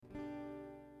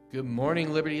Good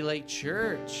morning, Liberty Lake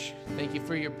Church. Thank you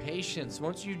for your patience.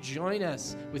 Won't you join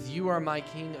us with You Are My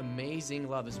King, Amazing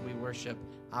Love as we worship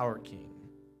our King.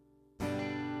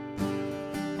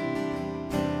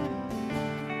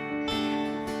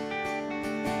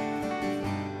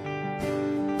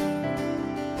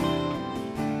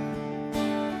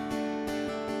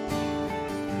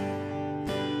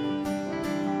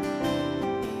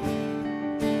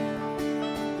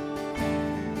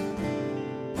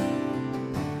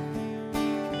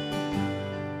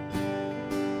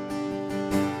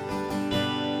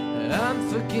 I'm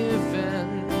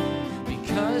forgiven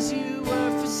because you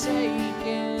were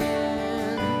forsaken.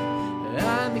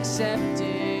 I'm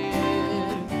accepted,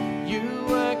 you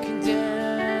were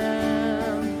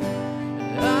condemned.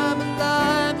 I'm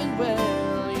alive and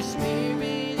well, your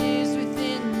spirit is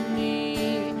within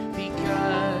me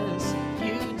because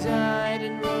you died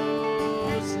and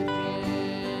rose again.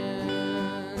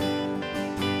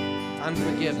 I'm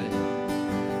forgiven.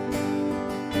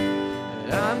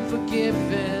 I'm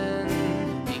forgiven.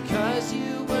 Because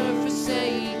you were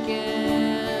forsaken,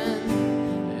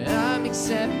 I'm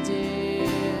accepted,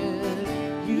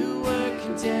 you were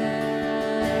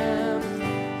condemned.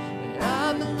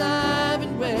 I'm alive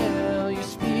and well, your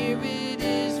spirit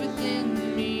is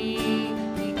within me,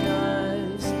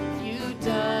 because you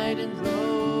died and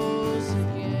rose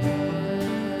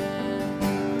again.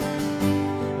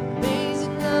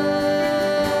 Amazing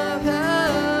love,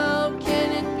 how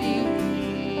can it be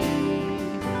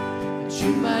that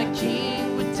you, my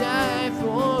King, would die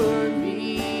for me?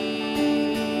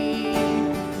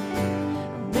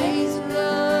 Amazing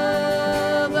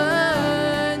love,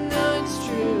 I know it's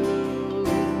true,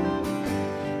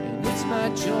 and it's my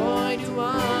joy to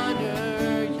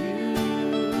honor you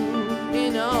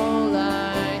in all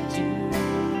I do.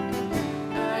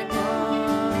 I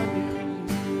honor you.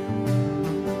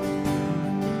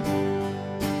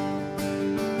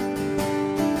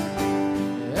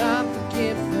 I'm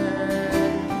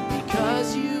forgiven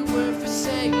because you were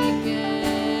forsaken,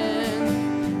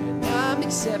 and I'm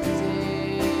accepted,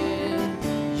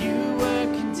 you were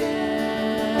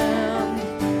condemned.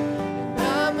 And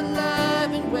I'm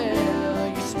alive and well,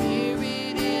 your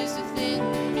spirit is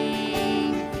within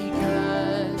me,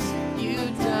 because you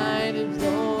died and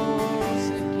rose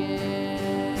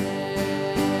again.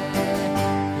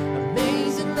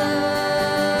 Amazing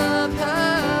love,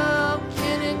 how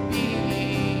can it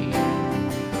be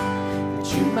that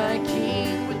you, my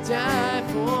King, would die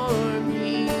for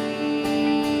me?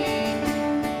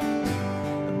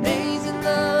 Amazing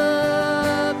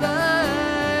love,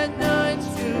 I know it's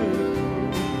true.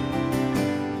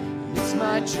 It's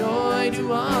my joy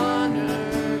to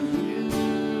honor you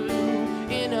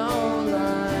in all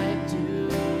I do.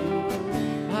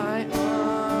 I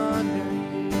honor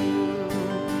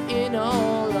you in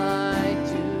all I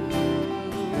do.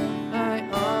 I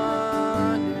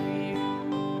honor you.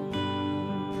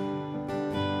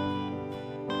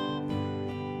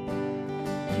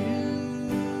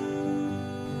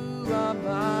 You are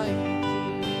my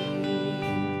King.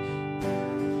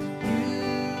 You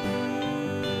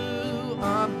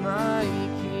are my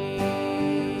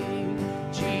King.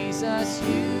 Jesus,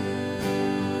 you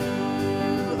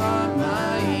are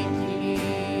my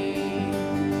King.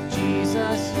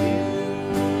 Jesus, you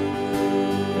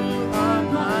are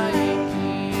my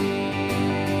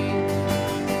King.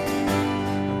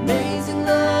 Amazing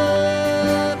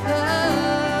love,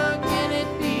 how can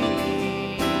it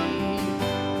be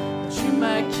that you,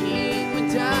 my King, would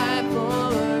die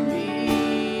for me?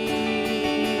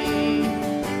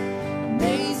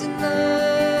 Amazing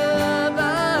love,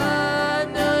 I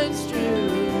know it's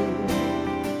true.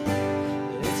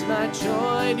 It's my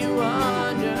joy to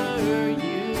honor you.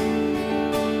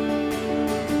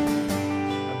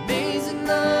 Amazing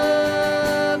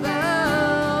love,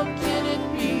 how can it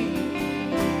be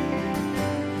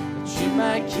that you,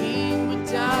 my King, would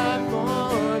die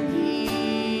for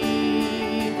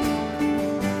me?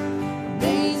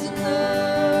 Amazing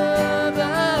love,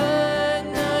 I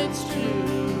know it's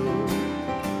true,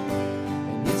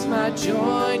 and it's my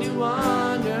joy to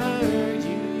honor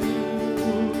you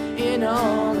in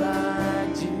all I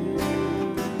do.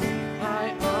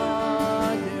 I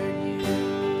honor you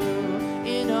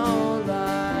in all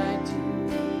I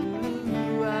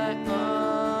do. I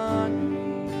honor you.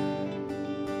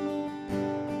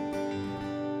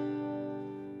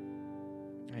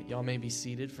 All right, y'all may be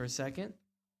seated for a second.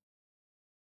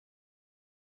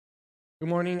 Good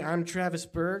morning, I'm Travis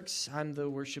Burks. I'm the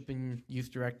worship and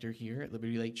youth director here at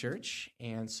Liberty Lake Church.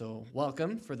 And so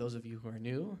welcome for those of you who are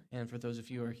new, and for those of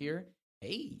you who are here,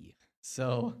 hey.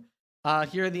 So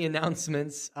here are the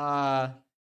announcements.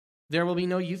 There will be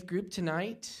no youth group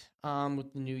tonight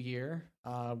with the new year.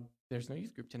 There's no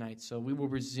youth group tonight, so we will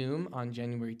resume on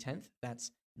January 10th.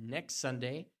 That's next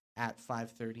Sunday at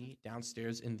 5:30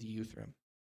 downstairs in the youth room.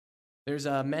 There's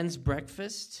a men's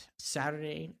breakfast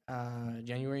Saturday,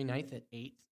 January 9th at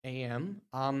 8 a.m.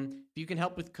 If you can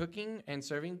help with cooking and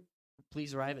serving,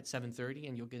 please arrive at 7:30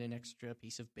 and you'll get an extra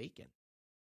piece of bacon.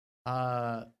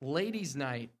 Ladies'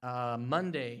 night,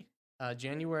 Monday,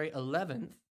 January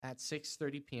 11th at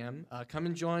 6:30 p.m. Come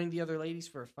and join the other ladies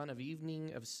for a fun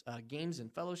evening of games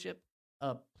and fellowship.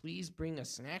 Please bring a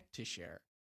snack to share.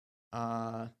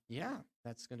 Yeah,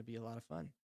 that's going to be a lot of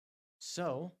fun.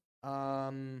 So,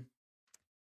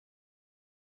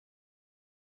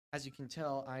 as you can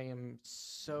tell, I am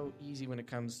so easy when it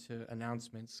comes to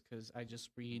announcements because I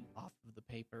just read off of the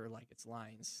paper like it's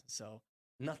lines. So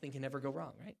nothing can ever go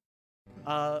wrong, right?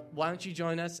 Why don't you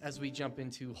join us as we jump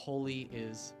into Holy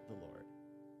is the Lord.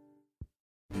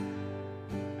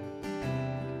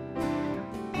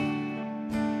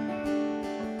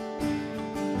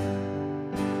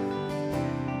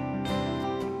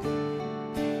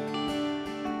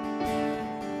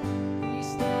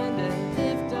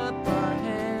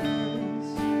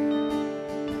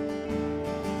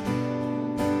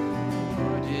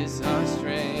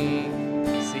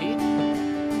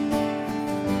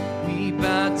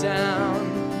 Down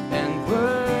and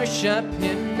worship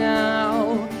him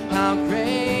now. How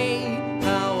great,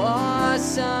 how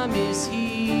awesome is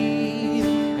he,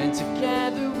 and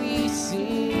together we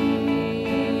sing.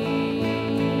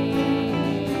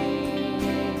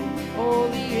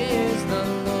 Holy is the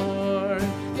Lord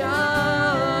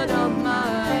God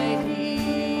Almighty.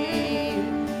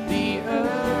 The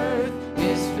earth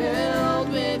is filled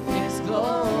with his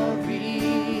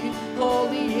glory.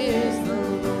 Holy is the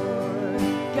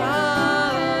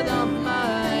God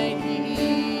Almighty,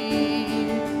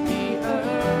 the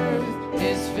earth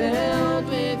is filled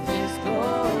with his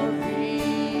glory.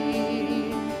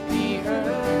 The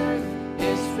earth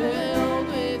is filled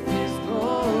with his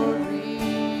glory.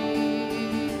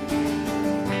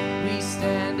 We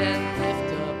stand and lift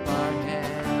up our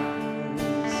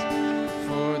hands,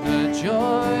 for the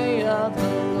joy of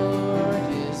the Lord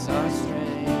is our strength.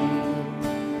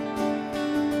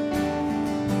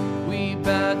 We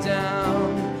bow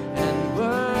down and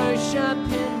worship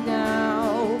him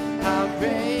now. How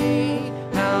great,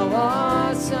 how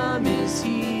awesome is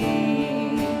he,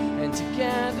 and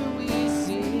together we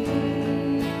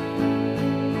sing.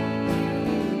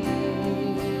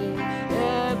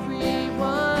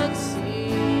 Everyone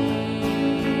sing.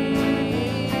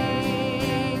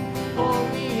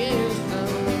 Holy is the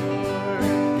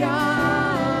Lord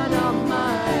God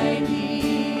Almighty.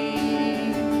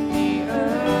 The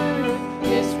earth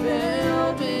is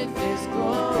filled with his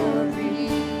glory.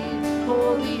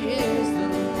 Holy is the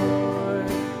Lord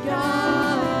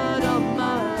God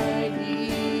Almighty.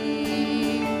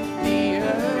 The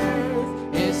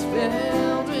earth is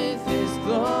filled with his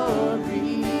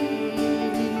glory.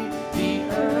 The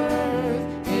earth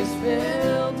is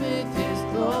filled with his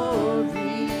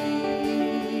glory.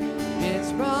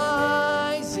 It's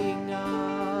rising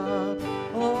up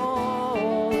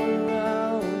all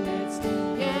around. It's the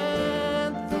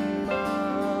anthem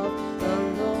of the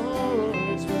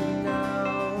Lord's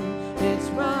renown. It's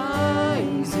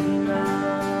rising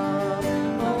up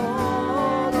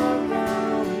all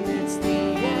around. It's the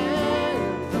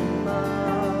anthem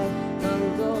of the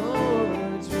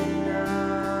Lord's renown.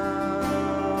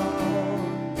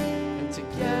 And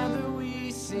together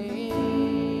we sing.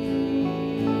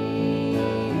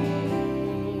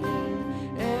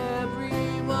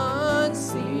 Everyone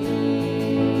sing.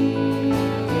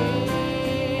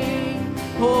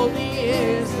 Holy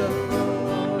is the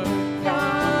Lord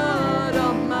God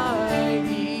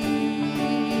Almighty.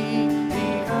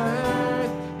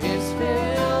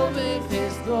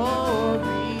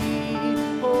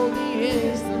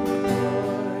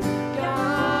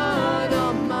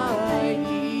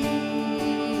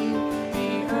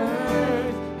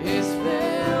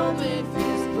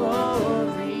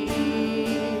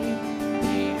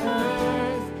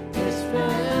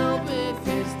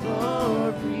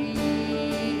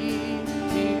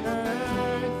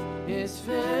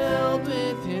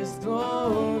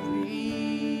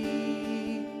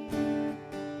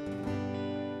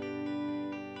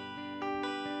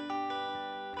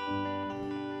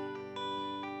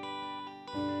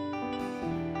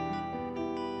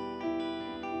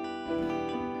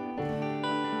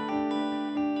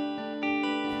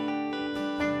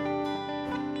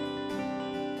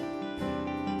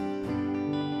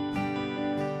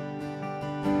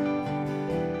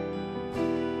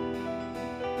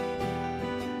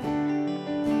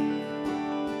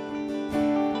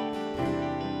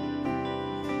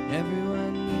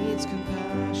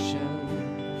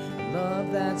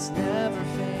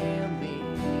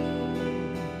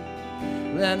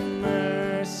 let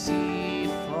mercy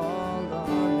fall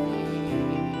on me.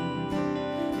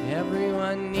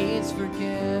 Everyone needs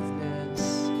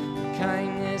forgiveness, the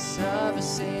kindness of a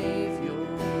Savior,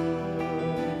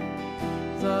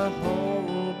 the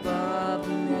hope of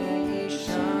nations.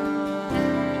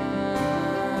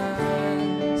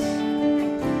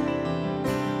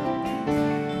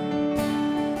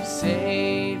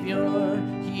 Savior,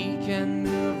 he can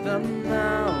move the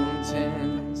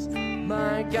mountains.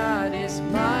 My God is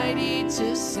mighty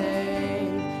to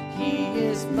save. He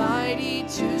is mighty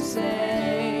to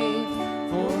save.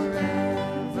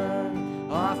 Forever,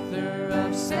 author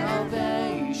of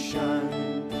salvation.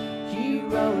 He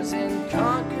rose and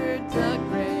conquered the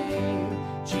grave.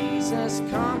 Jesus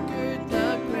conquered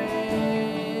the grave.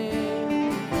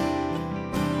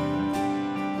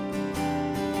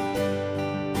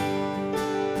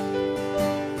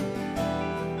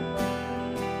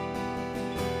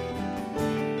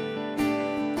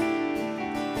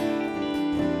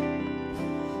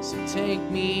 Take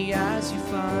me as you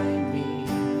find me,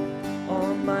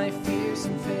 all my fears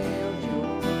and failures.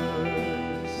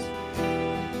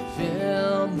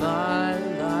 Fill my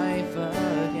life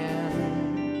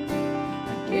again.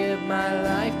 I give my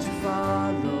life to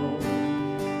follow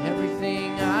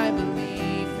everything I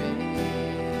believe in.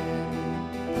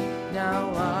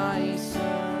 Now I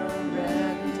surrender.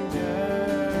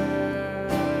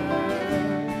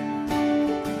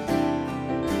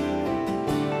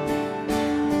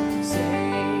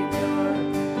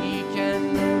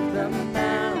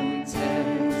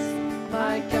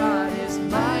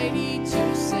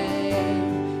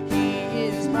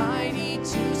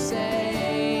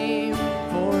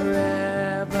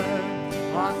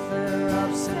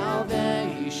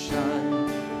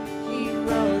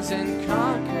 And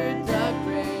conquered the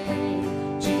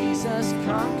grave. Jesus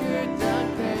conquered the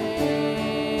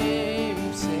grave.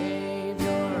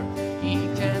 Savior, he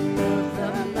can move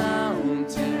the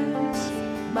mountains.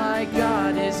 My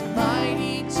God is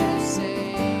mighty to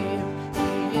save.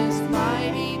 He is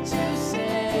mighty to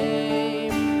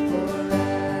save.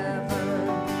 Forever,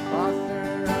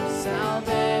 author of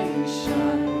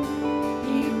salvation.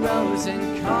 He rose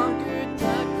and conquered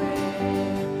the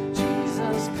grave.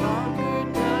 Jesus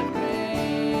conquered the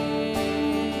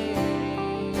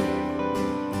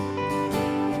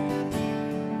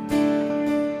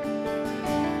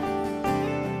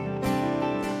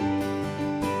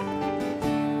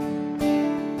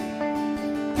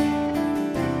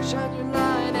shine your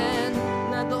light and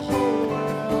let the whole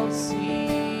world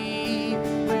see.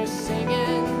 We're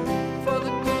singing for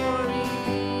the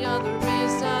glory of the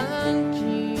risen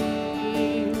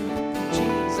King.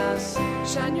 Jesus,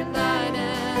 shine your light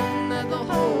and let the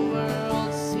whole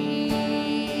world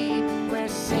see. We're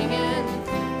singing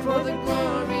for the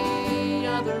glory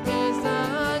of the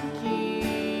risen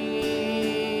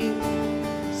King.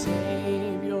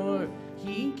 Savior,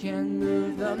 he can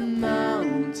move the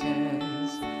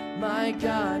mountains. My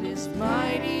God is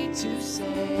mighty to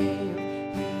save.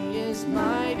 He is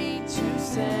mighty to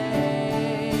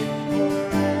save.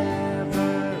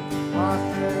 Forever,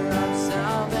 author of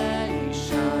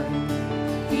salvation.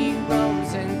 He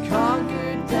rose and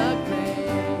conquered the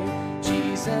grave.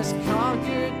 Jesus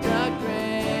conquered the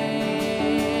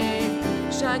grave.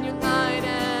 Shine your light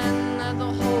and let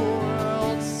the whole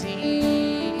world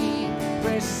see.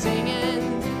 We're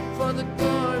singing for the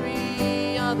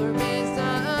glory of the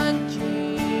risen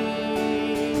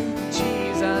King.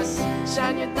 Jesus,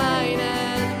 shine your light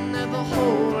and let the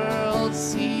whole world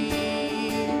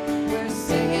see. We're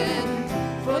singing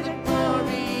for the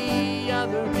glory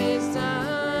of the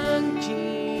risen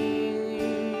King.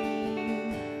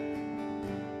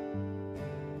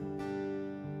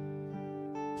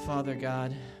 Father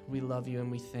God, we love you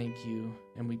and we thank you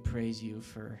and we praise you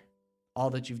for all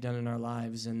that you've done in our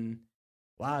lives. And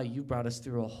wow, you brought us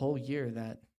through a whole year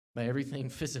that by everything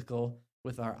physical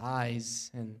with our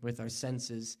eyes and with our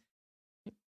senses,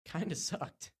 it kind of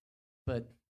sucked.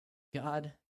 But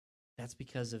God, that's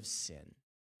because of sin.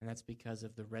 And that's because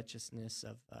of the wretchedness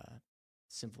of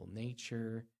sinful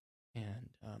nature and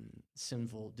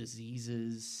sinful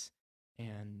diseases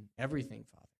and everything,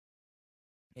 Father.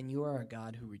 And you are a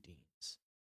God who redeems.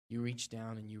 You reach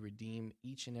down and you redeem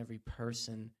each and every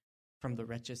person from the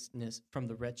wretchedness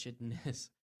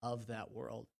of that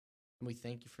world. And we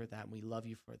thank you for that, and we love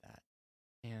you for that.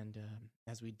 And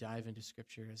as we dive into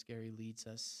Scripture, as Gary leads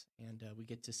us, and we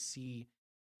get to see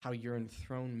how your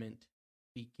enthronement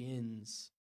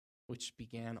begins, which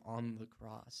began on the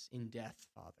cross in death,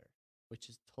 Father, which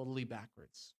is totally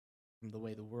backwards from the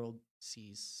way the world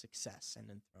sees success and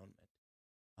enthronement.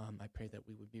 I pray that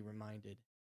we would be reminded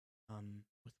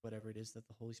with whatever it is that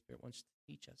the Holy Spirit wants to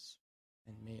teach us.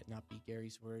 And may it not be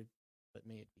Gary's word, but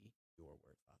may it be your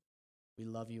word, Father. We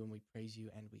love you and we praise you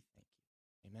and we thank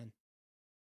you. Amen.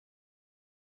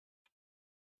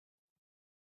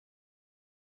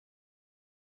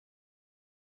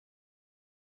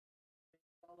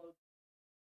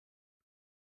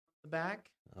 The back.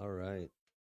 All right.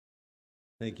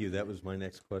 Thank you. That was my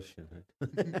next question.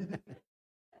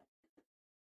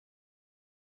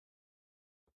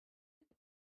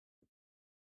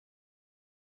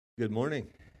 Good morning.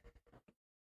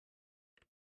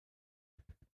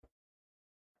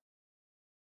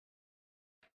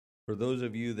 For those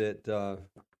of you that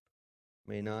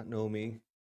may not know me,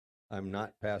 I'm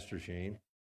not Pastor Shane.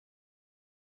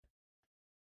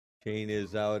 Shane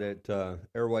is out at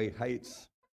Airway Heights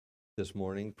this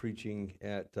morning preaching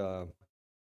at, I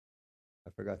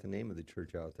forgot the name of the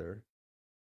church out there,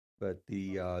 but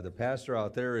the pastor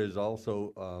out there is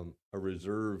also a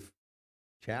reserve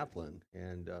chaplain,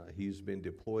 and he's been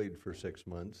deployed for 6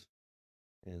 months,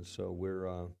 and so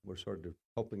we're sort of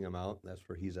helping him out. That's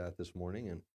where he's at this morning,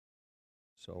 and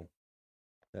so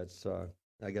that's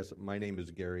I guess my name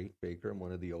is Gary Baker. I'm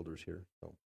one of the elders here.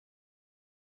 So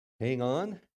hang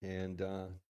on, and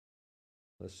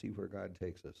let's see where God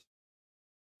takes us.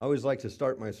 I always like to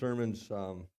start my sermons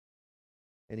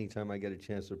anytime I get a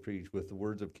chance to preach with the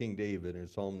words of King David in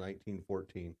Psalm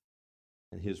 19:14.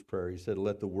 And his prayer, he said,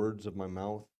 "Let the words of my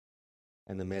mouth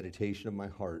and the meditation of my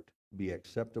heart be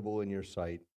acceptable in your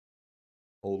sight,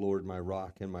 O Lord, my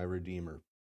rock and my redeemer."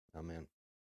 Amen.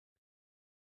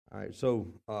 All right,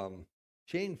 so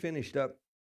Shane finished up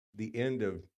the end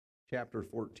of chapter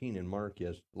 14 in Mark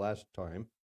last time,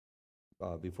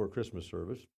 before Christmas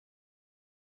service,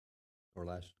 or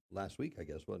last week, I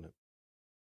guess, wasn't it?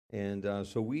 And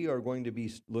so we are going to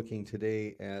be looking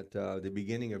today at the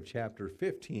beginning of chapter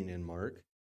 15 in Mark,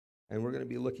 and we're going to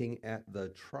be looking at the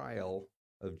trial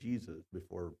of Jesus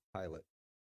before Pilate.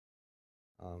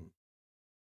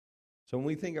 So when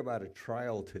we think about a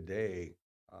trial today,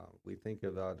 we think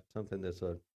about something that's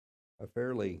a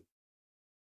fairly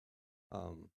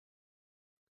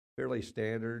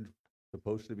standard,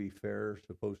 supposed to be fair,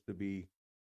 supposed to be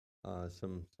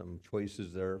some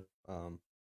choices there.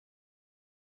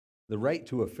 The right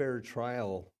to a fair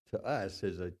trial to us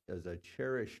is a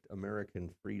cherished American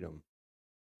freedom.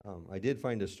 I did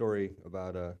find a story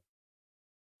about a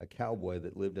cowboy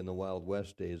that lived in the Wild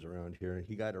West days around here, and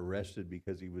he got arrested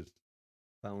because he was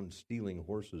found stealing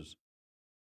horses.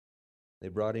 They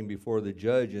brought him before the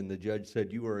judge, and the judge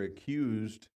said, "You are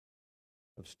accused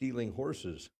of stealing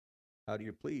horses. How do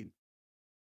you plead?"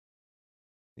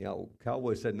 The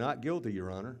cowboy said, "Not guilty,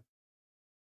 Your Honor."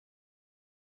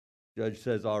 Judge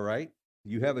says, "All right,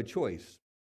 you have a choice.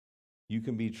 You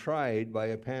can be tried by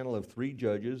a panel of 3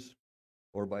 judges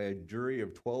or by a jury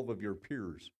of 12 of your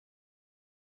peers."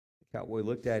 The cowboy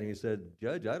looked at him and said,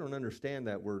 "Judge, I don't understand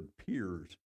that word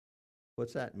peers.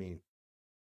 What's that mean?"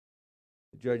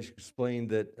 The judge explained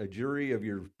that a jury of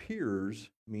your peers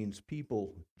means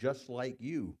people just like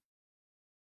you.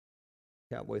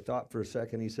 The cowboy thought for a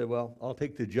second. He said, "Well, I'll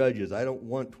take the judges. I don't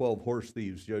want 12 horse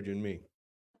thieves judging me."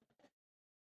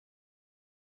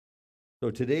 So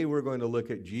today we're going to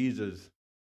look at Jesus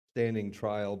standing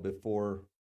trial before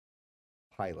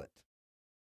Pilate.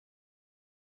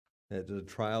 It's a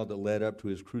trial that led up to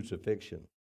his crucifixion.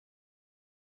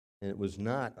 And it was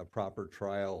not a proper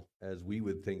trial as we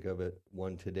would think of it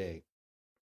one today.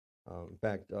 In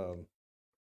fact,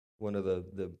 one of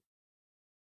the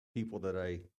people that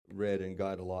I read and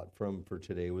got a lot from for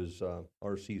today was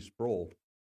R.C. Sproul.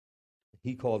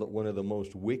 He called it one of the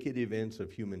most wicked events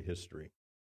of human history.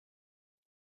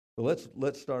 So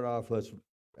let's start off. Let's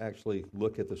actually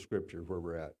look at the scripture where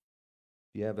we're at.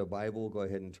 If you have a Bible, go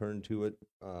ahead and turn to it.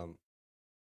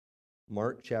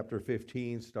 Mark chapter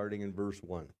 15, starting in verse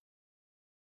 1.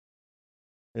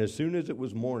 "And as soon as it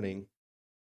was morning,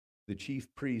 the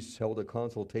chief priests held a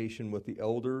consultation with the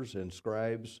elders and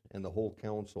scribes and the whole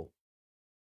council.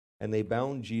 And they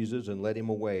bound Jesus and led him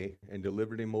away and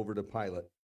delivered him over to Pilate.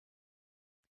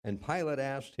 And Pilate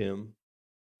asked him,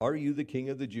 'Are you the king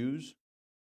of the Jews?'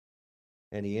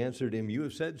 And he answered him, 'You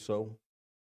have said so.'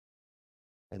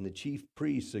 And the chief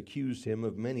priests accused him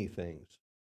of many things.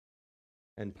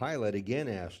 And Pilate again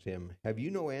asked him, 'Have you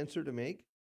no answer to make?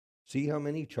 See how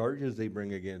many charges they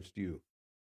bring against you.'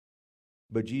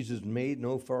 But Jesus made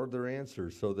no further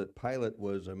answer, so that Pilate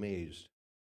was amazed.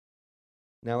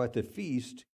 Now at the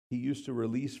feast, he used to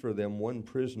release for them one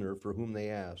prisoner for whom they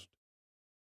asked.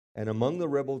 And among the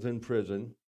rebels in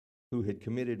prison, who had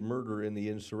committed murder in the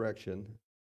insurrection,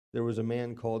 there was a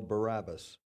man called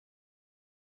Barabbas.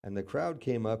 And the crowd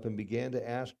came up and began to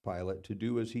ask Pilate to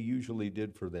do as he usually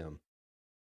did for them.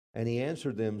 And he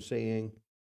answered them, saying,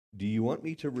 "Do you want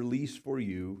me to release for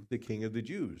you the King of the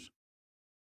Jews?"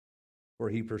 For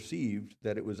he perceived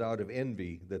that it was out of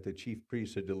envy that the chief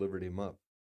priests had delivered him up.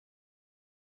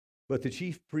 But the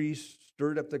chief priests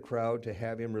stirred up the crowd to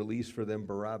have him release for them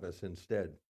Barabbas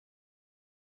instead.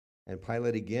 And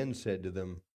Pilate again said to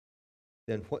them,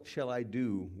 "Then what shall I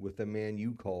do with the man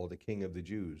you call the King of the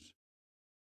Jews?"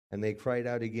 And they cried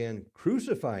out again,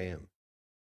 "Crucify him!"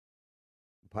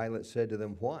 Pilate said to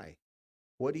them, "Why?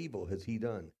 What evil has he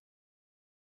done?"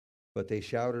 But they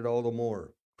shouted all the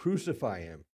more, "Crucify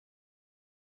him!"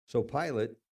 So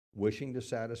Pilate, wishing to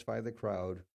satisfy the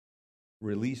crowd,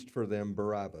 released for them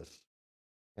Barabbas,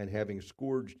 and having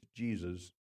scourged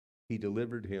Jesus, he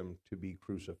delivered him to be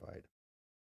crucified.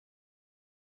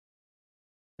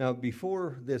 Now,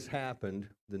 before this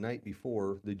happened, the night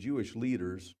before, the Jewish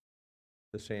leaders,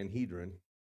 the Sanhedrin,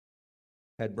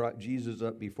 had brought Jesus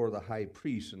up before the high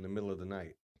priest in the middle of the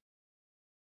night.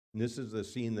 And this is the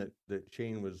scene that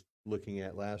Shane was looking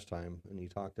at last time, and he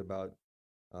talked about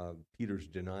Peter's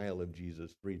denial of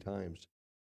Jesus 3 times.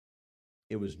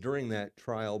 It was during that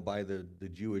trial by the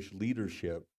Jewish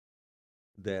leadership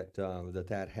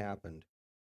that happened.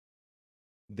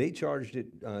 They charged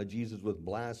Jesus with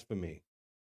blasphemy.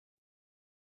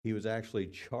 He was actually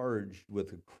charged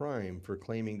with a crime for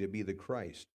claiming to be the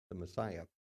Christ, the Messiah.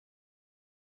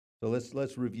 So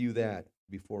let's review that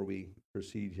before we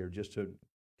proceed here, just to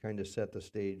kind of set the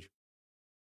stage.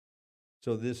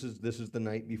 So this is the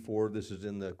night before. This is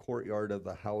in the courtyard of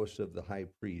the house of the high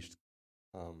priest,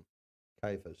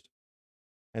 Caiaphas.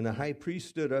 And the high priest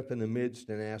stood up in the midst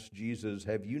and asked Jesus,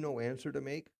 "Have you no answer to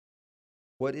make?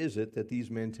 What is it that these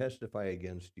men testify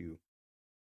against you?"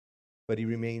 But he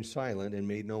remained silent and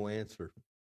made no answer.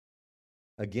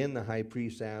 Again the high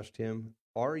priest asked him,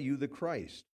 "Are you the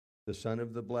Christ, the Son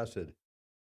of the Blessed?"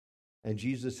 And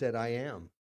Jesus said, "I am.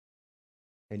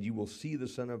 And you will see the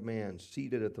Son of Man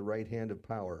seated at the right hand of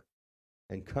power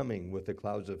and coming with the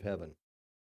clouds of heaven."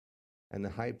 And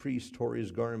the high priest tore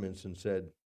his garments and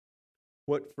said,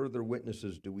 "What further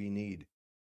witnesses do we need?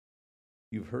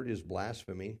 You've heard his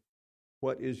blasphemy.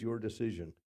 What is your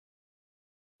decision?"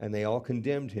 And they all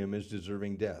condemned him as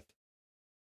deserving death.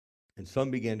 And some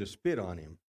began to spit on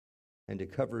him and to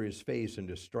cover his face and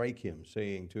to strike him,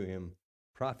 saying to him,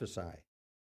 "Prophesy."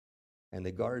 And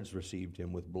the guards received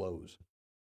him with blows.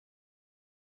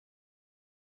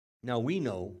 Now we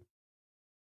know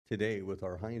today, with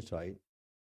our hindsight,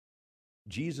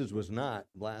 Jesus was not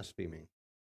blaspheming.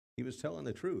 He was telling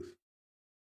the truth.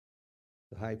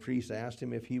 The high priest asked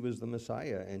him if he was the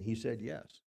Messiah, and he said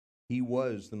yes. He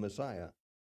was the Messiah,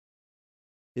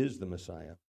 is the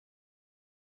Messiah.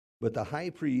 But the high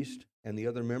priest and the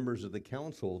other members of the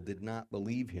council did not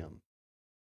believe him,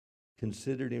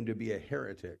 considered him to be a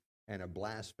heretic and a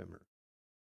blasphemer,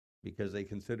 because they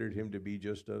considered him to be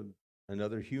just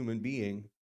another human being,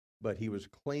 but he was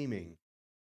claiming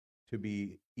to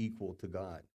be equal to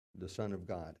God, the Son of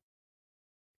God.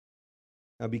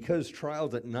 Now, because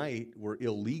trials at night were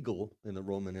illegal in the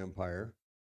Roman Empire,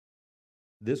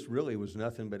 this really was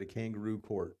nothing but a kangaroo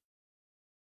court.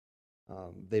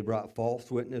 They brought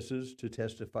false witnesses to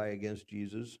testify against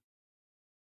Jesus.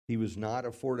 He was not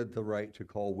afforded the right to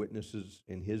call witnesses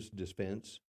in his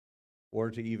defense,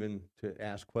 or to even to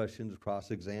ask questions,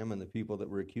 cross-examine the people that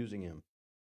were accusing him.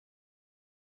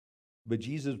 But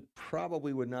Jesus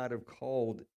probably would not have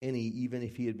called any, even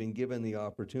if he had been given the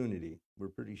opportunity. We're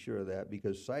pretty sure of that,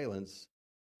 because silence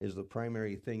is the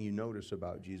primary thing you notice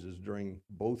about Jesus during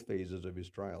both phases of his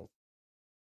trial.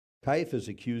 Caiaphas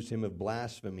accused him of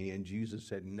blasphemy, and Jesus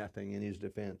said nothing in his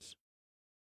defense.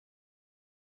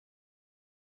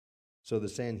 So the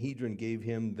Sanhedrin gave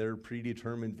him their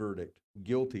predetermined verdict,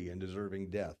 guilty and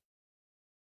deserving death.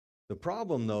 The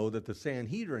problem, though, that the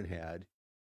Sanhedrin had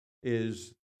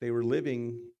is they were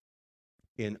living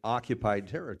in occupied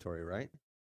territory, right?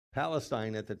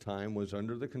 Palestine at the time was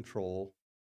under the control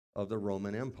of the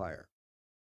Roman Empire.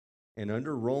 And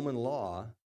under Roman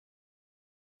law,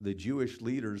 the Jewish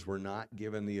leaders were not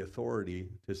given the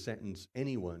authority to sentence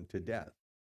anyone to death,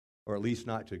 or at least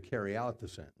not to carry out the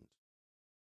sentence.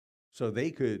 So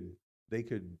they could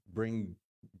bring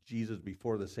Jesus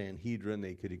before the Sanhedrin,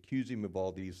 they could accuse him of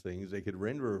all these things, they could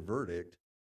render a verdict,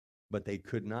 but they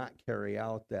could not carry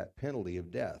out that penalty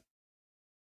of death.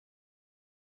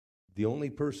 The only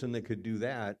person that could do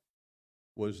that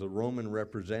was the Roman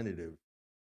representative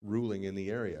ruling in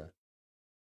the area.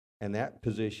 And that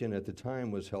position at the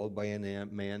time was held by a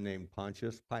man named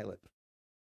Pontius Pilate.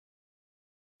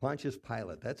 Pontius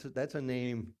Pilate, that's a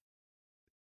name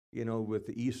with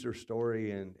the Easter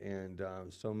story and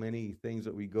so many things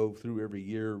that we go through every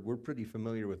year, we're pretty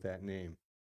familiar with that name.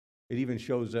 It even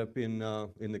shows up in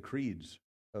the creeds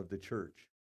of the church.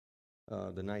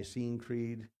 The Nicene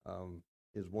Creed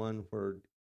is one where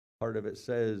part of it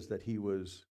says that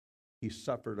he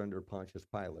suffered under Pontius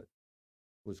Pilate,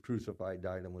 was crucified,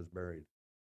 died, and was buried.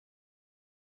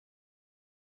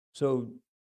 So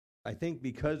I think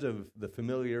because of the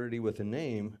familiarity with the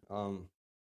name,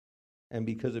 and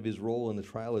because of his role in the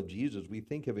trial of Jesus, we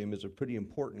think of him as a pretty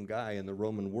important guy in the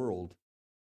Roman world.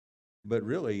 But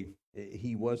really,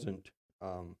 he wasn't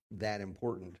that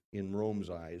important in Rome's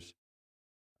eyes.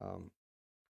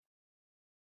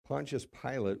 Pontius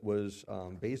Pilate was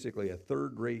basically a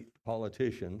third-rate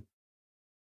politician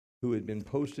who had been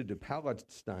posted to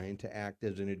Palestine to act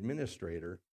as an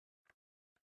administrator,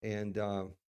 and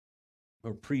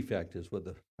or prefect is what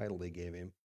the title they gave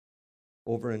him,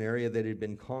 over an area that had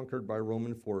been conquered by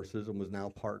Roman forces and was now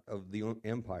part of the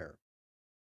empire.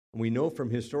 And we know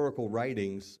from historical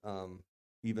writings,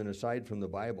 even aside from the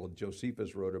Bible,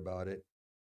 Josephus wrote about it,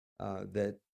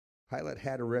 that Pilate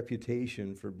had a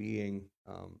reputation for being,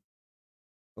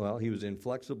 he was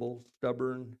inflexible,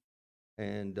 stubborn,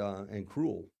 and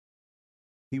cruel.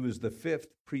 He was the fifth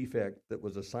prefect that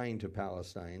was assigned to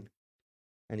Palestine,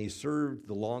 and he served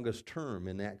the longest term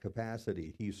in that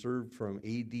capacity. He served from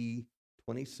AD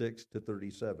 26 to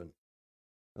 37,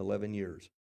 11 years.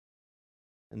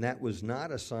 And that was not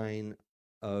a sign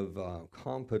of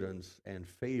competence and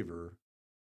favor.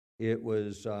 It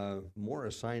was more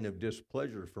a sign of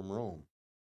displeasure from Rome.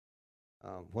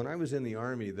 When I was in the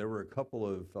Army, there were a couple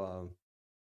of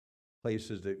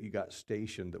places that you got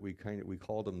stationed that we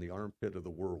called them the armpit of the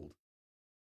world.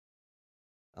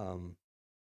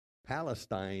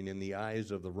 Palestine, in the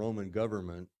eyes of the Roman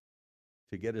government,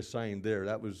 to get assigned there,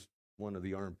 that was one of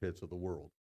the armpits of the world.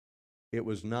 It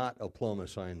was not a plum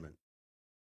assignment.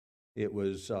 It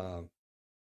was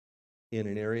in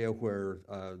an area where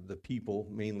the people,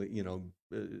 mainly,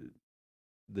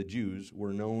 the Jews,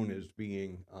 were known as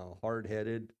being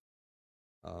hard-headed,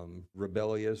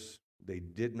 rebellious. They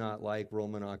did not like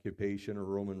Roman occupation or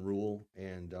Roman rule,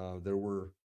 and there were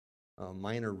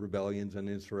minor rebellions and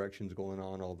insurrections going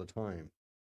on all the time.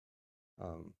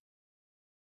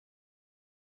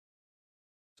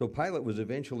 So Pilate was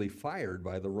eventually fired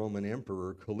by the Roman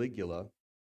Emperor Caligula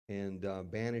and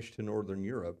banished to Northern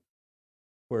Europe,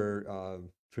 where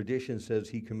tradition says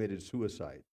he committed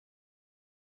suicide.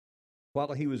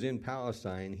 While he was in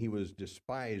Palestine, he was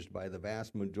despised by the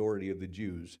vast majority of the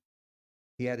Jews.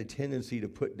 He had a tendency to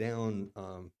put down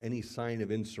any sign of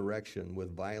insurrection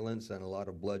with violence and a lot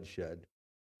of bloodshed.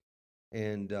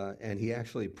 And he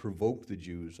actually provoked the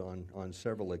Jews on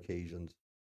several occasions.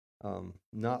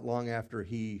 Not long after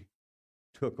he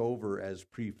took over as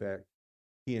prefect,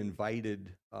 he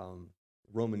invited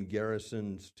Roman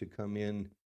garrisons to come in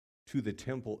to the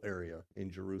temple area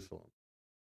in Jerusalem,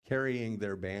 carrying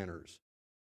their banners.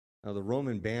 Now, the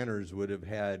Roman banners would have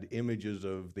had images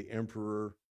of the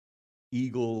emperor,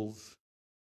 eagles,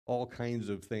 all kinds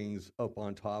of things up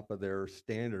on top of their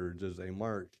standards as they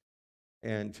marched.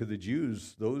 And to the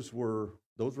Jews, those were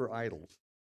idols.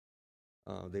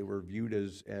 They were viewed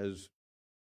as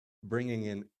bringing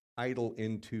an idol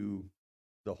into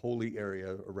the holy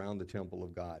area around the temple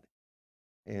of God.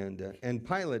 And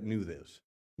Pilate knew this.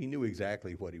 He knew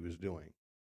exactly what he was doing.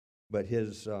 But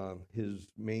his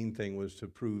main thing was to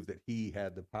prove that he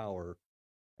had the power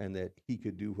and that he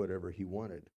could do whatever he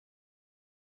wanted.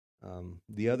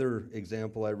 The other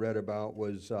example I read about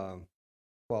was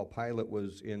while Pilate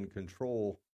was in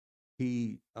control,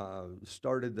 he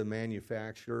started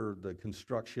the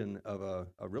construction of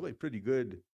a really pretty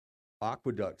good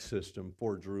aqueduct system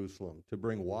for Jerusalem to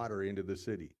bring water into the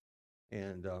city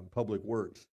and public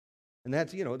works. And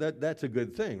that's that's a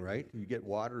good thing, right? You get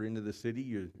water into the city,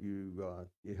 you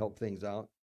help things out.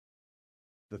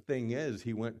 The thing is,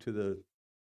 he went to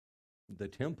the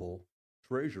temple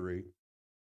treasury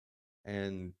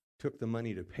and took the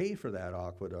money to pay for that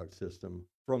aqueduct system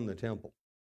from the temple.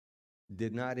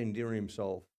 Did not endear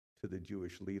himself to the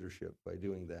Jewish leadership by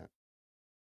doing that.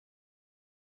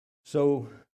 So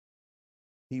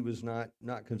he was not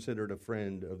considered a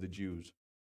friend of the Jews.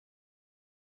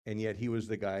 And yet he was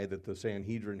the guy that the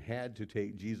Sanhedrin had to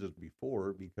take Jesus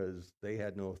before, because they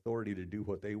had no authority to do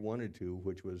what they wanted to,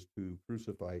 which was to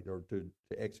crucify or to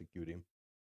execute him.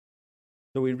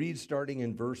 So we read, starting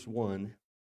in verse 1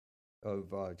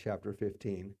 of chapter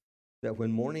 15, that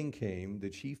when morning came, the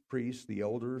chief priests, the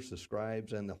elders, the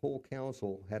scribes, and the whole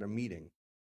council had a meeting.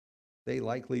 They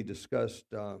likely discussed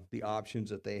the options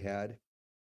that they had.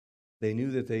 They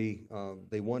knew that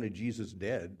they wanted Jesus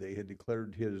dead. They had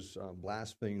declared his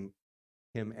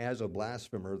him as a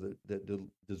blasphemer that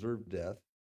deserved death.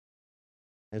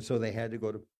 And so they had to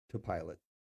go to Pilate.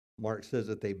 Mark says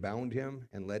that they bound him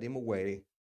and led him away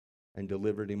and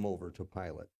delivered him over to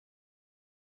Pilate.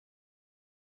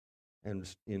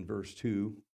 And in verse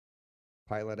 2,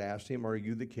 Pilate asked him, "Are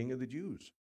you the king of the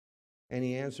Jews?" And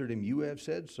he answered him, "You have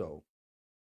said so."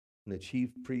 And the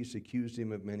chief priests accused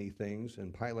him of many things,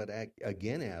 and Pilate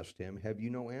again asked him, "Have you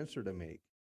no answer to make?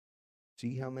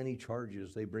 See how many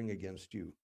charges they bring against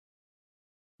you."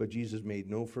 But Jesus made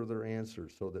no further answer,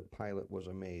 so that Pilate was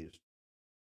amazed.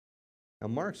 Now,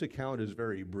 Mark's account is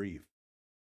very brief,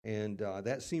 and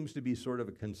that seems to be sort of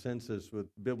a consensus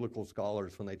with biblical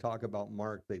scholars. When they talk about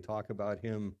Mark, they talk about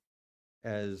him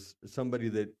as somebody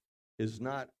that is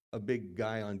not a big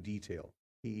guy on detail.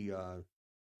 He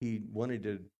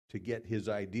wanted to get his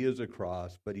ideas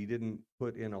across, but he didn't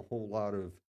put in a whole lot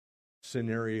of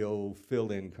scenario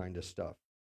fill-in kind of stuff.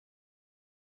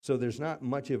 So there's not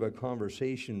much of a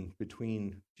conversation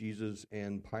between Jesus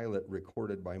and Pilate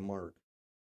recorded by Mark.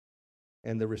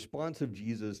 And the response of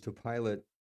Jesus to Pilate,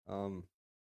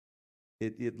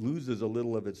 it loses a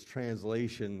little of its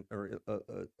translation, or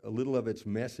a little of its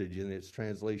message in its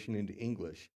translation into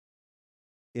English.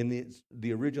 In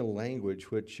the original language,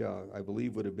 which I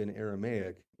believe would have been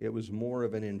Aramaic, it was more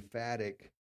of an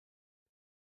emphatic,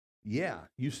 "Yeah,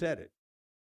 you said it."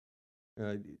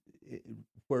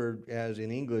 Whereas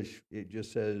in English, it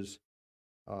just says,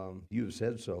 "You have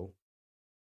said so."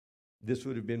 This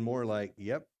would have been more like,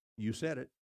 "Yep, you said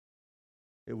it."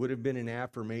 It would have been an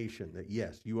affirmation that,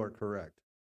 yes, you are correct.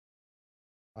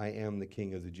 I am the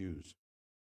King of the Jews.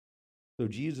 So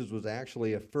Jesus was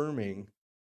actually affirming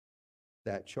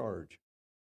that charge.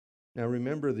 Now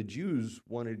remember, the Jews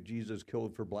wanted Jesus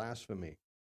killed for blasphemy,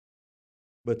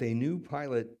 but they knew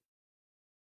Pilate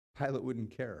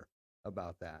wouldn't care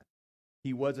about that.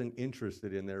 He wasn't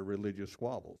interested in their religious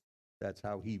squabbles. That's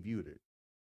how he viewed it.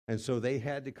 And so they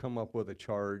had to come up with a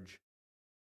charge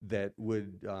that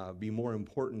would be more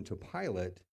important to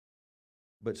Pilate,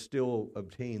 but still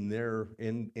obtain their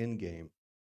end game.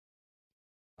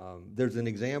 There's an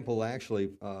example,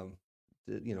 actually, a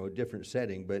different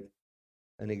setting, but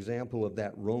an example of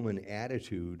that Roman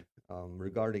attitude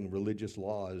regarding religious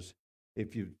laws.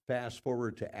 If you fast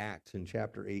forward to Acts in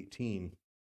chapter 18,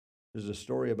 there's a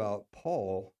story about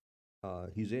Paul.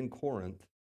 He's in Corinth,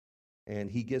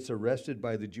 and he gets arrested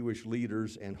by the Jewish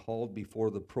leaders and hauled before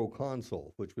the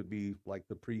proconsul, which would be like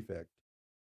the prefect.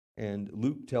 And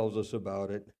Luke tells us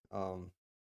about it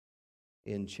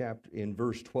in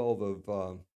verse 12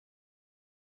 of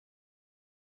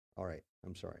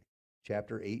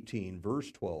chapter 18,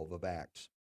 verse 12 of Acts.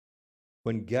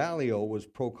 When Gallio was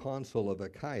proconsul of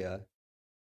Achaia,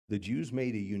 the Jews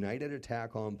made a united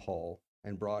attack on Paul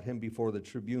and brought him before the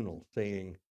tribunal,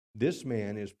 saying, "This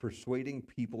man is persuading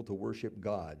people to worship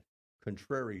God,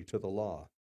 contrary to the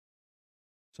law."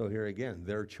 So here again,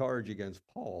 their charge against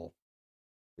Paul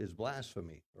is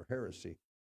blasphemy or heresy.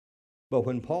 But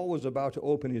when Paul was about to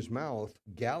open his mouth,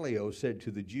 Gallio said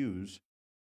to the Jews,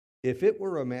 "If it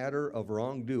were a matter of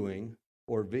wrongdoing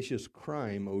or vicious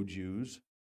crime, O Jews,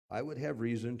 I would have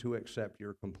reason to accept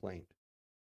your complaint.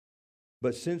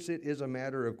 But since it is a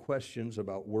matter of questions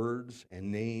about words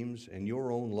and names and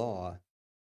your own law,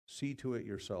 see to it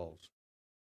yourselves.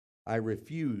 I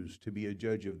refuse to be a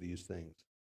judge of these things."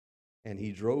 And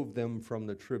he drove them from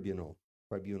the tribunal.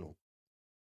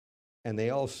 And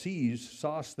they all seized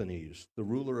Sosthenes, the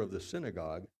ruler of the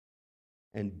synagogue,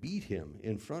 and beat him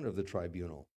in front of the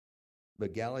tribunal.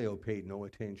 But Gallio paid no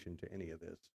attention to any of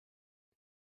this.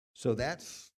 So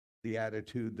that's the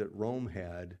attitude that Rome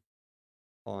had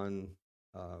on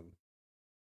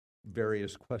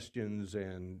various questions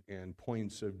and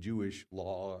points of Jewish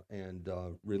law and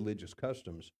religious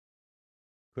customs.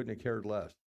 Couldn't have cared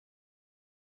less.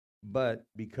 But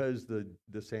because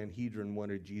the Sanhedrin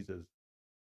wanted Jesus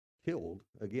killed,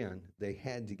 again, they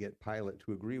had to get Pilate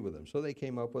to agree with them. So they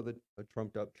came up with a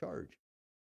trumped-up charge.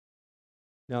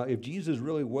 Now, if Jesus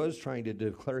really was trying to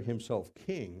declare himself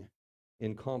king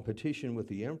in competition with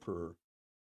the emperor,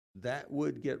 that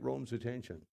would get Rome's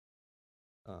attention.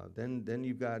 Then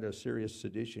you've got a serious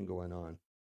sedition going on.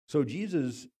 So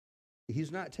Jesus,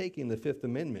 he's not taking the Fifth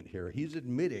Amendment here. He's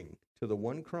admitting to the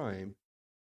one crime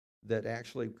that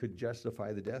actually could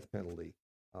justify the death penalty,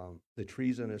 the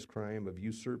treasonous crime of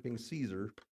usurping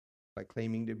Caesar by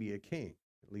claiming to be a king.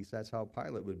 At least that's how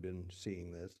Pilate would have been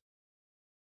seeing this.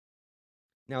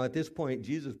 Now, at this point,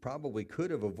 Jesus probably could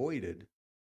have avoided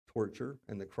torture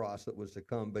and the cross that was to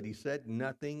come, but he said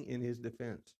nothing in his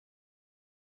defense.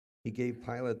 He gave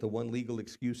Pilate the one legal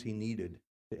excuse he needed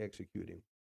to execute him.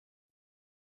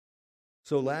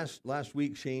 So last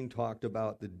week, Shane talked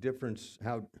about the difference,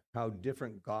 how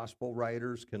different gospel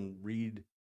writers can read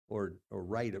or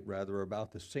write it rather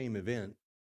about the same event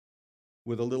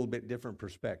with a little bit different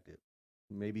perspective,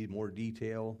 maybe more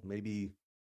detail, maybe,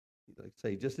 like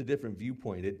say, just a different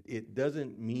viewpoint. It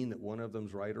doesn't mean that one of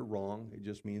them's right or wrong. It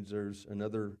just means there's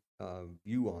another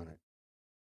view on it.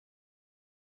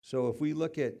 So if we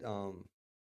look at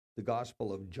the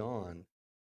Gospel of John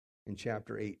in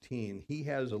chapter 18, he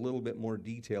has a little bit more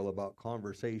detail about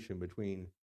conversation between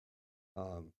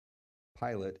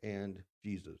Pilate and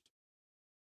Jesus.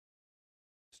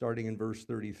 Starting in verse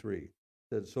 33, it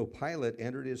says, "So Pilate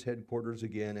entered his headquarters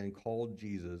again and called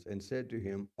Jesus and said to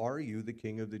him, 'Are you the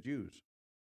king of the Jews?'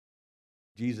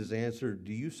 Jesus answered,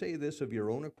 'Do you say this of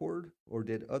your own accord, or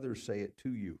did others say it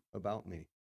to you about me?'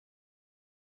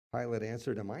 Pilate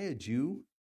answered, 'Am I a Jew?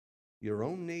 Your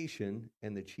own nation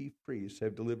and the chief priests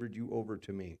have delivered you over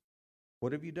to me.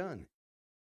 What have you done?'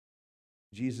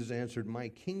 Jesus answered, 'My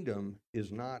kingdom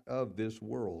is not of this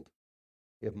world.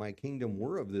 If my kingdom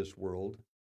were of this world,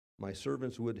 my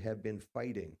servants would have been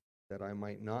fighting that I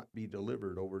might not be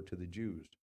delivered over to the Jews.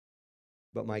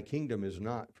 But my kingdom is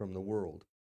not from the world.'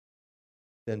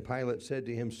 Then Pilate said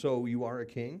to him, 'So you are a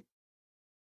king?'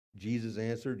 Jesus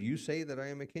answered, 'You say that I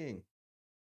am a king.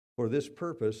 For this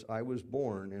purpose I was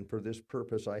born, and for this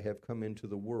purpose I have come into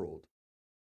the world,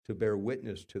 to bear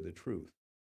witness to the truth.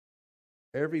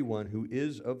 Everyone who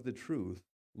is of the truth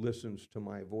listens to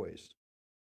my voice.'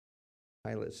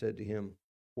 Pilate said to him,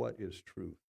 'What is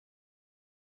truth?'"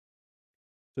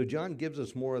 So John gives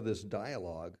us more of this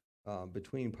dialogue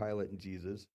between Pilate and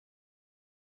Jesus.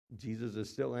 Jesus is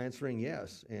still answering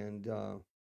yes,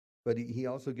 but he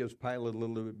also gives Pilate a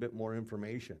little bit more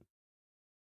information.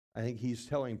 I think he's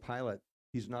telling Pilate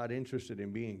he's not interested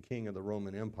in being king of the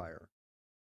Roman Empire.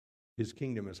 His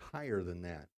kingdom is higher than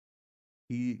that.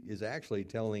 He is actually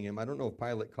telling him, I don't know if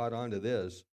Pilate caught on to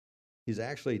this, he's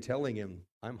actually telling him,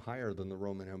 "I'm higher than the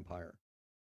Roman Empire.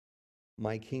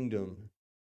 My kingdom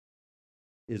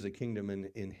is a kingdom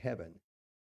in heaven.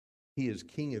 He is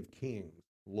King of kings,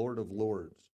 Lord of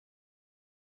lords."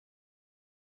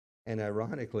 And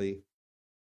ironically,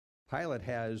 Pilate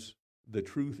has the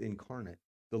truth incarnate,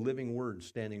 the living word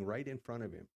standing right in front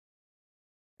of him.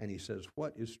 And he says,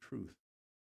 "What is truth?"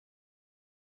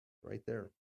 Right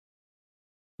there.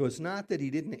 So it's not that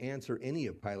he didn't answer any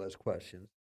of Pilate's questions,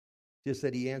 just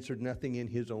that he answered nothing in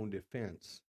his own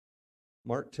defense.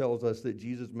 Mark tells us that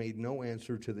Jesus made no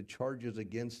answer to the charges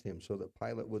against him, so that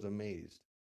Pilate was amazed.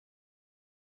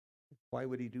 Why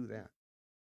would he do that?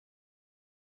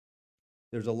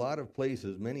 There's a lot of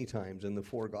places, many times in the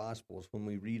four Gospels, when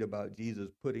we read about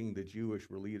Jesus putting the Jewish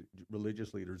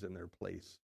religious leaders in their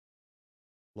place.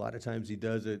 A lot of times he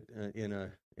does it in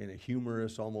a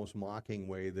humorous, almost mocking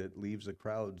way that leaves the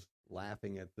crowds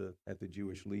laughing at the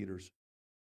Jewish leaders.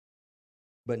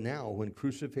 But now, when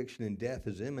crucifixion and death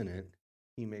is imminent,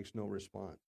 he makes no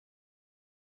response.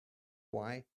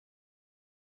 Why?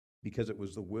 Because it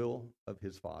was the will of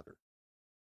his Father.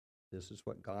 This is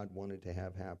what God wanted to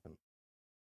have happen.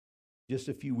 Just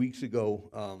a few weeks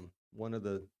ago, one of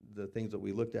the things that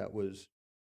we looked at was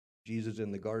Jesus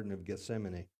in the Garden of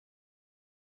Gethsemane.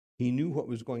 He knew what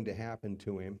was going to happen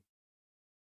to him.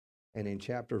 And in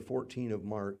chapter 14 of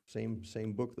Mark, same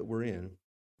book that we're in,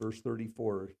 verse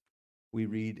 34, we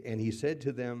read, "And he said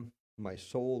to them, 'My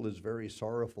soul is very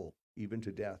sorrowful, even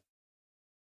to death.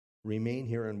 Remain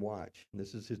here and watch.'" And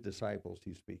this is his disciples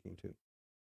he's speaking to.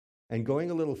 "And going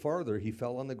a little farther, he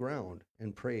fell on the ground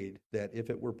and prayed that if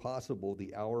it were possible,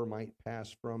 the hour might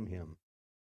pass from him.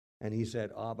 And he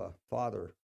said, 'Abba,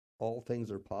 Father, all things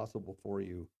are possible for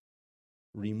you.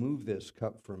 Remove this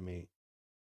cup from me.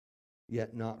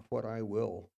 Yet not what I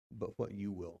will, but what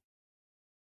you will.'"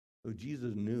 So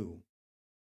Jesus knew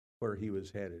where he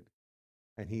was headed.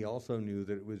 And he also knew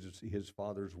that it was his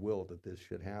Father's will that this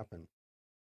should happen.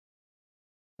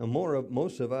 Now,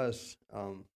 most of us,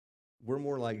 we're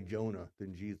more like Jonah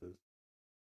than Jesus.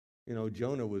 You know,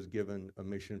 Jonah was given a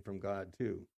mission from God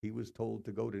too. He was told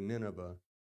to go to Nineveh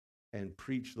and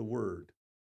preach the word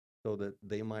so that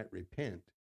they might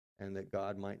repent and that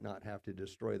God might not have to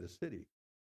destroy the city.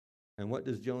 And what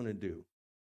does Jonah do?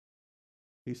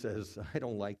 He says, "I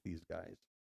don't like these guys.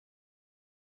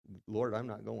 Lord, I'm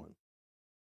not going."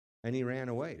 And he ran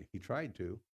away. He tried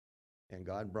to. And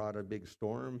God brought a big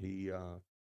storm. He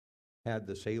had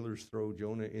the sailors throw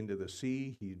Jonah into the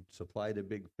sea. He supplied a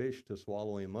big fish to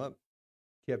swallow him up,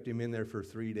 kept him in there for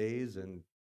 3 days and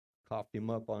coughed him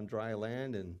up on dry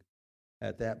land. And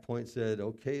at that point said,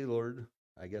 "Okay, Lord,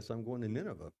 I guess I'm going to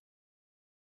Nineveh."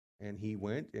 And he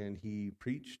went and he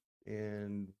preached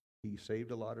and he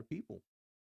saved a lot of people.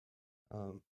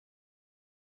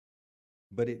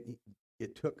 But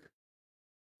it took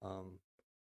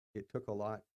a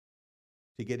lot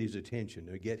to get his attention,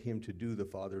 to get him to do the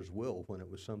Father's will when it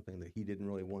was something that he didn't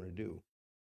really want to do.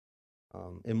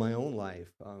 In my own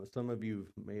life, some of you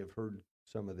may have heard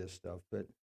some of this stuff, but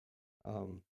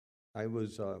I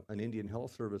was an Indian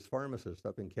Health Service pharmacist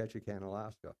up in Ketchikan,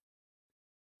 Alaska.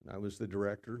 And I was the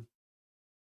director.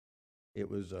 It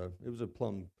was a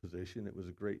plum position. It was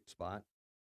a great spot.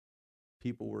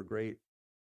 People were great.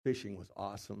 Fishing was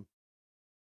awesome.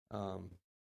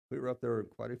 We were up there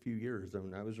quite a few years,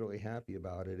 and I was really happy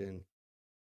about it. And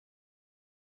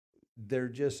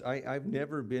I've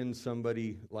never been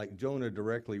somebody like Jonah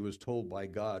directly was told by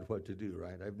God what to do,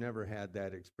 right? I've never had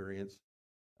that experience.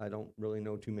 I don't really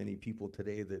know too many people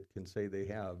today that can say they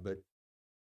have, but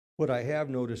what I have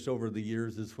noticed over the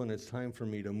years is when it's time for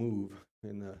me to move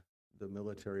in the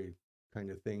military kind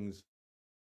of things,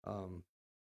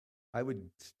 I would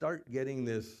start getting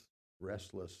this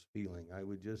restless feeling. I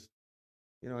would just,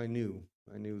 I knew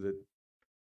that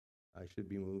I should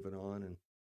be moving on. And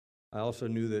I also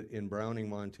knew that in Browning,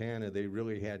 Montana, they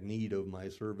really had need of my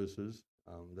services.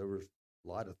 There was a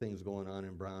lot of things going on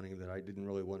in Browning that I didn't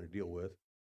really want to deal with.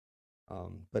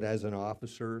 But as an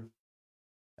officer,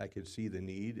 I could see the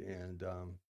need, and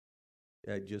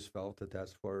I just felt that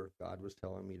that's where God was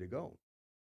telling me to go.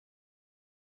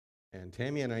 And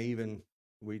Tammy and I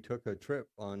we took a trip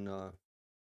on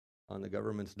the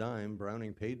government's dime.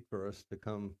 Browning paid for us to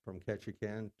come from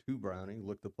Ketchikan to Browning,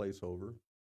 look the place over.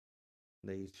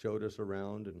 They showed us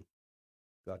around and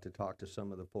got to talk to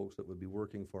some of the folks that would be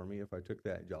working for me if I took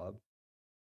that job.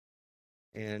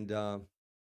 And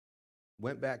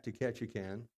went back to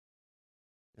Ketchikan.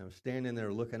 I was standing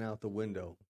there looking out the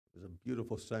window. It was a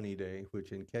beautiful sunny day,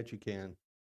 which in Ketchikan,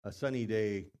 a sunny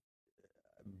day,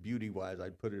 beauty-wise,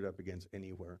 I'd put it up against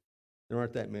anywhere. There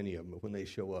aren't that many of them, but when they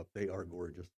show up, they are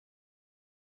gorgeous.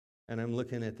 And I'm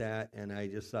looking at that, and I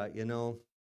just thought,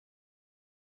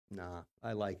 nah,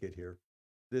 I like it here.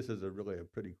 This is really a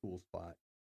pretty cool spot.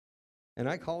 And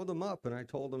I called them up, and I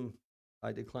told them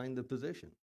I declined the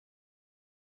position.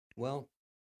 Well,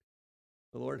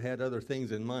 the Lord had other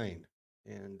things in mind,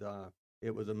 and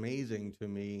it was amazing to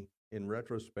me in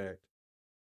retrospect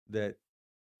that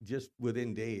just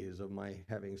within days of my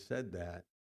having said that,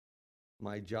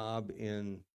 my job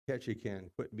in Ketchikan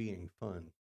quit being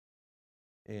fun.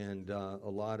 And a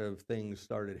lot of things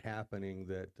started happening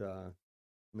that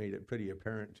made it pretty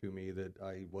apparent to me that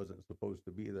I wasn't supposed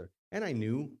to be there. And I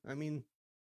knew. I mean,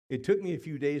 it took me a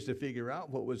few days to figure out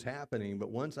what was happening,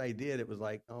 but once I did, it was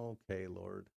like, okay,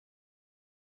 Lord,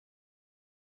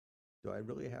 do I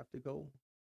really have to go?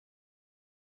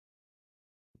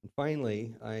 And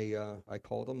finally, I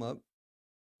called them up,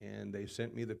 and they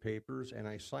sent me the papers, and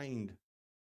I signed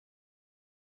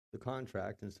the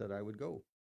contract and said I would go.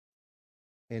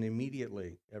 And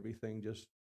immediately, everything just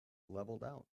leveled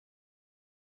out.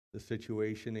 The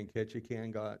situation in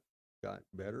Ketchikan got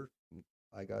better.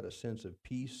 I got a sense of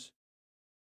peace.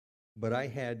 But I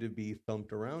had to be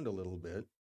thumped around a little bit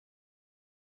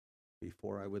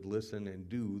before I would listen and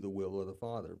do the will of the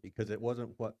Father, because it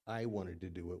wasn't what I wanted to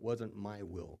do. It wasn't my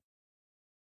will.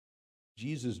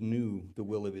 Jesus knew the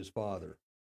will of his Father.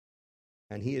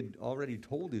 And he had already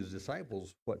told his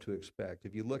disciples what to expect.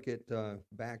 If you look at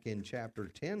back in chapter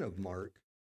 10 of Mark,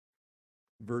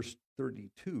 verse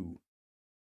 32,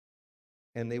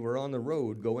 and they were on the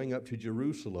road going up to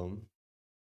Jerusalem,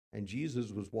 and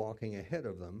Jesus was walking ahead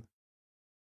of them,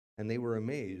 and they were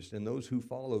amazed, and those who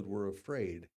followed were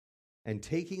afraid. And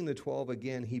taking the 12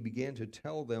 again, he began to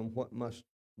tell them what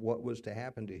was to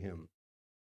happen to him,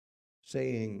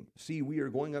 saying, "See, we are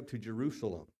going up to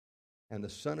Jerusalem, and the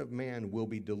Son of Man will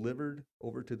be delivered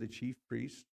over to the chief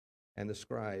priests and the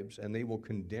scribes, and they will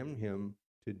condemn him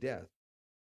to death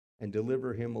and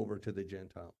deliver him over to the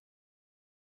Gentiles."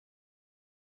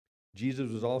 Jesus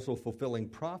was also fulfilling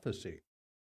prophecy.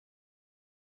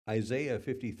 Isaiah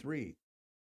 53,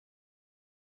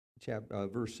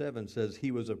 verse 7 says,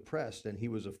 "He was oppressed and he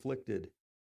was afflicted,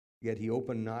 yet he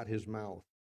opened not his mouth.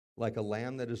 Like a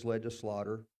lamb that is led to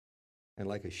slaughter, and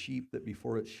like a sheep that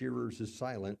before its shearers is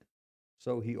silent,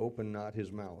 so he opened not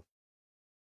his mouth.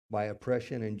 By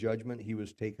oppression and judgment he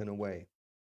was taken away.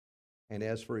 And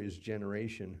as for his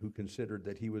generation, who considered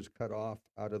that he was cut off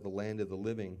out of the land of the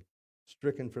living,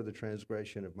 stricken for the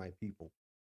transgression of my people.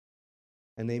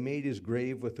 And they made his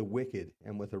grave with the wicked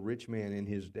and with a rich man in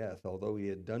his death, although he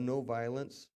had done no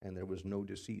violence and there was no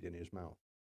deceit in his mouth.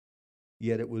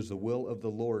 Yet it was the will of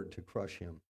the Lord to crush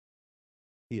him.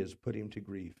 He has put him to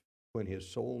grief. When his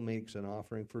soul makes an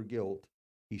offering for guilt,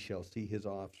 he shall see his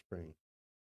offspring.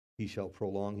 He shall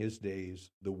prolong his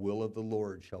days. The will of the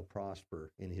Lord shall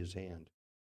prosper in his hand.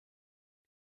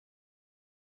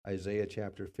 Isaiah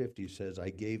chapter 50 says, I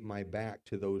gave my back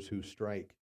to those who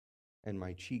strike, and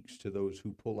my cheeks to those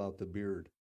who pull out the beard.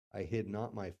 I hid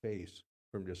not my face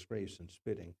from disgrace and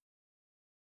spitting.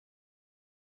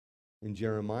 In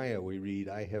Jeremiah we read,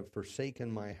 I have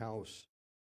forsaken my house.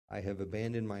 I have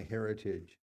abandoned my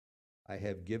heritage. I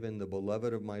have given the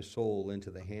beloved of my soul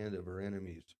into the hand of her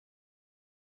enemies.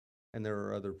 And there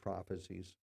are other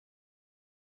prophecies.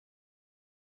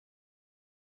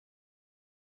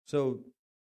 So,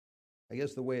 I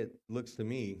guess the way it looks to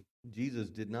me, Jesus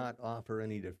did not offer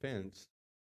any defense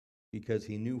because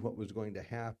he knew what was going to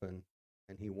happen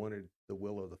and he wanted the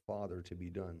will of the Father to be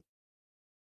done.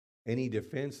 Any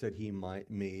defense that he might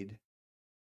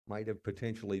have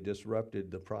potentially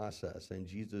disrupted the process, and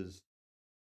Jesus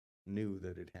knew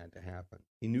that it had to happen.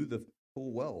 He knew the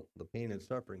full well the pain and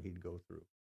suffering he'd go through,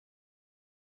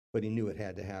 but he knew it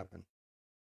had to happen.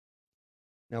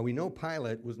 Now, we know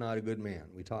Pilate was not a good man.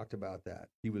 We talked about that.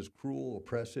 He was cruel,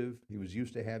 oppressive. He was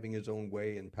used to having his own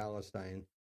way in Palestine,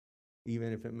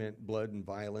 even if it meant blood and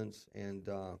violence and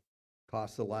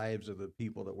cost the lives of the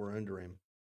people that were under him.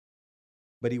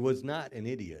 But he was not an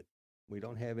idiot. We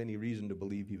don't have any reason to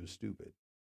believe he was stupid.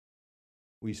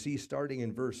 We see starting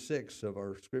in verse 6 of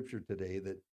our scripture today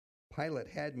that Pilate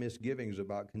had misgivings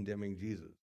about condemning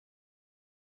Jesus.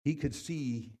 He could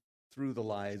see through the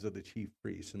lies of the chief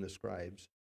priests and the scribes.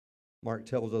 Mark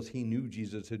tells us he knew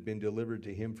Jesus had been delivered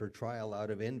to him for trial out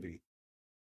of envy.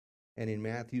 And in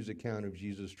Matthew's account of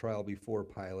Jesus' trial before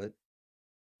Pilate,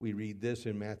 we read this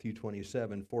in Matthew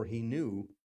 27, for he knew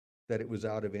that it was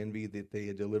out of envy that they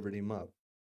had delivered him up.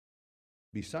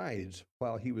 Besides,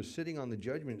 while he was sitting on the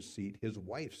judgment seat, his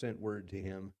wife sent word to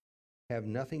him, have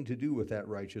nothing to do with that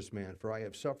righteous man, for I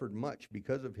have suffered much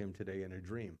because of him today in a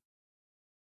dream.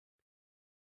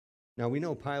 Now, we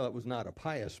know Pilate was not a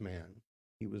pious man.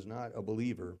 He was not a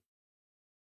believer.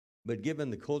 But given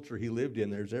the culture he lived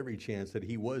in, there's every chance that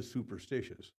he was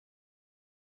superstitious.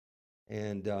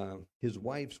 And his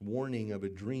wife's warning of a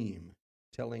dream,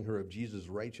 telling her of Jesus'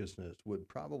 righteousness, would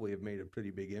probably have made a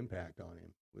pretty big impact on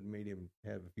him, would have made him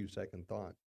have a few second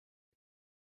thoughts.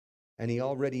 And he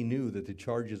already knew that the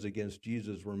charges against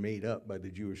Jesus were made up by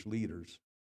the Jewish leaders.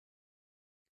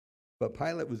 But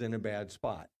Pilate was in a bad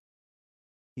spot.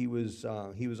 He was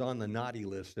on the naughty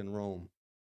list in Rome.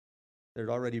 There'd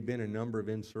already been a number of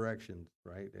insurrections,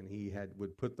 right? And he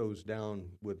would put those down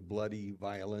with bloody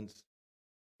violence.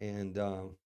 And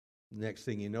next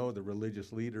thing you know, the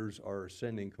religious leaders are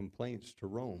sending complaints to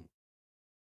Rome.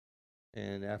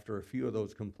 And after a few of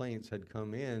those complaints had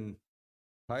come in,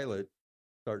 Pilate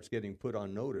starts getting put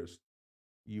on notice.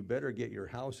 You better get your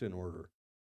house in order.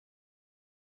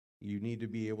 You need to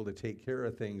be able to take care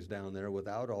of things down there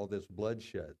without all this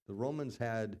bloodshed. The Romans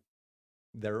had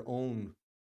their own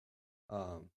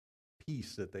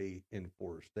peace that they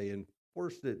enforced. They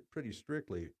enforced it pretty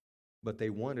strictly, but they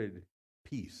wanted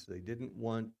peace. They didn't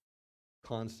want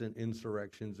constant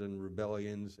insurrections and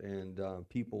rebellions and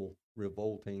people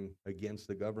revolting against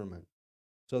the government.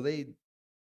 So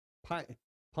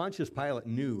Pontius Pilate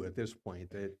knew at this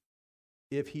point that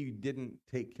if he didn't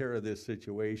take care of this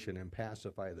situation and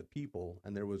pacify the people,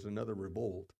 and there was another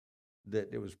revolt, that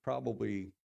it was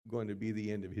probably going to be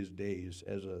the end of his days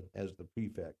as the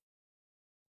prefect.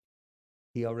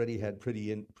 He already had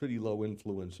pretty low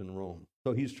influence in Rome.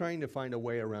 So he's trying to find a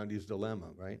way around his dilemma,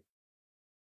 right?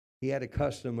 He had a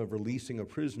custom of releasing a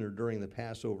prisoner during the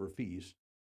Passover feast,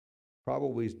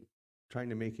 probably trying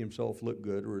to make himself look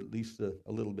good, or at least a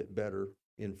little bit better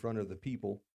in front of the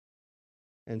people.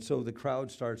 And so the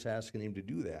crowd starts asking him to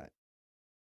do that.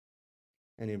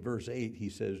 And in verse 8, he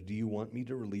says, do you want me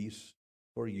to release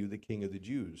for you the King of the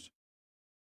Jews?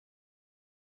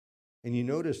 And you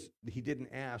notice he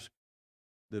didn't ask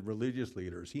the religious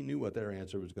leaders. He knew what their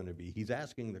answer was going to be. He's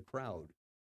asking the crowd.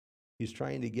 He's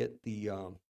trying to get the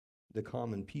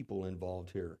common people involved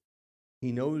here.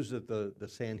 He knows that the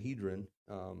Sanhedrin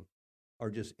are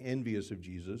just envious of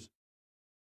Jesus,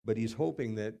 but he's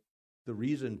hoping that the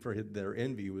reason for their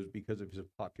envy was because of his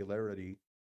popularity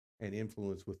and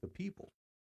influence with the people.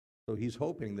 So he's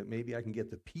hoping that maybe I can get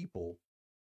the people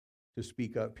to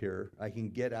speak up here. I can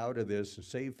get out of this and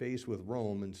save face with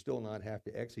Rome and still not have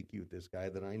to execute this guy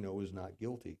that I know is not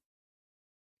guilty.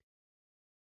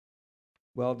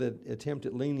 Well, the attempt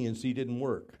at leniency didn't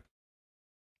work.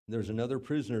 There's another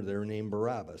prisoner there named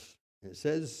Barabbas. It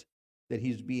says that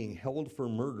he's being held for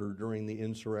murder during the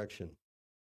insurrection.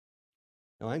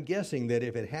 Now, I'm guessing that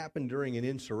if it happened during an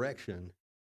insurrection,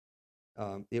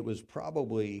 it was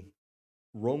probably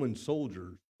Roman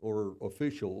soldiers or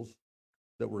officials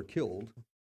that were killed.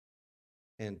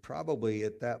 And probably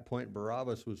at that point,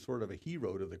 Barabbas was sort of a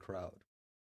hero to the crowd.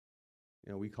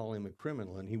 We call him a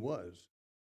criminal, and he was.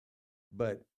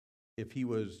 But if he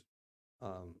was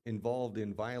involved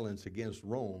in violence against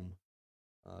Rome,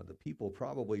 the people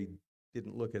probably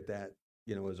didn't look at that,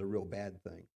 as a real bad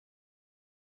thing.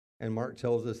 And Mark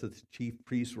tells us that the chief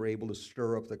priests were able to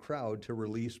stir up the crowd to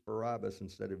release Barabbas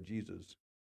instead of Jesus.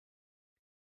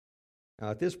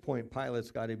 Now, at this point,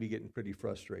 Pilate's got to be getting pretty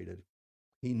frustrated.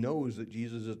 He knows that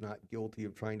Jesus is not guilty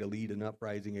of trying to lead an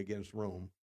uprising against Rome,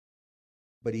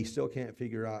 but he still can't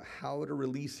figure out how to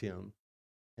release him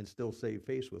and still save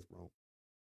face with Rome.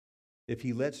 If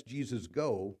he lets Jesus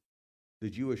go, the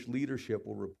Jewish leadership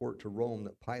will report to Rome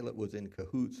that Pilate was in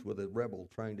cahoots with a rebel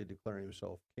trying to declare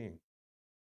himself king.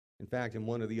 In fact, in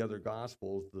one of the other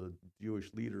Gospels, the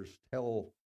Jewish leaders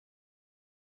tell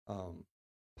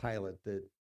Pilate that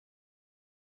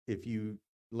if you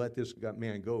let this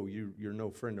man go, you're no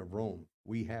friend of Rome.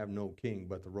 We have no king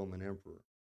but the Roman emperor.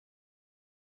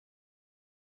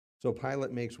 So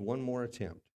Pilate makes one more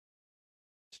attempt,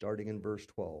 starting in verse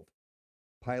 12.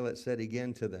 Pilate said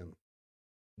again to them,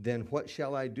 "Then what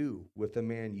shall I do with the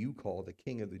man you call the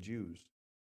king of the Jews?"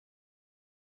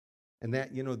 And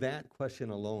that question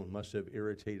alone must have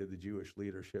irritated the Jewish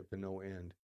leadership to no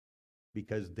end,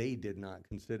 because they did not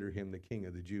consider him the king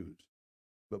of the Jews.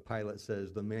 But Pilate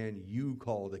says, "The man you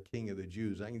call the king of the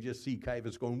Jews." I can just see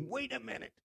Caiaphas going, "Wait a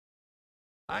minute.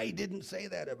 I didn't say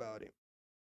that about him."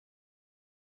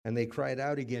 And they cried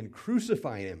out again,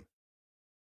 "Crucify him."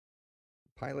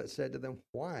 Pilate said to them,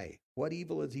 "Why? What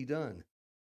evil has he done?"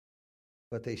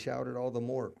 But they shouted all the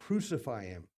more, "Crucify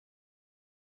him."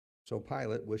 So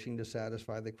Pilate, wishing to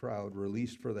satisfy the crowd,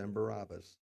 released for them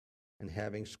Barabbas, and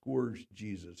having scourged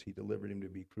Jesus, he delivered him to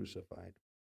be crucified.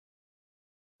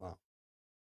 Wow.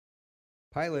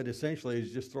 Pilate essentially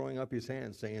is just throwing up his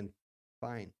hands, saying,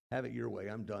 "Fine, have it your way,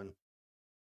 I'm done."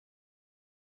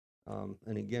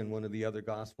 And again, one of the other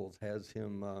Gospels has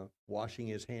him washing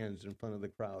his hands in front of the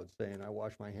crowd, saying, "I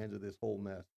wash my hands of this whole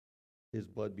mess. His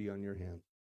blood be on your hands."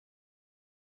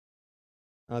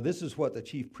 This is what the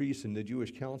chief priests and the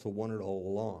Jewish council wanted all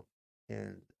along.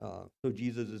 And so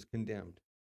Jesus is condemned.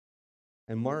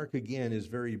 And Mark, again, is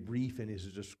very brief in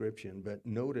his description, but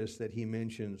notice that he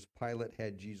mentions Pilate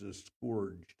had Jesus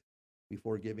scourged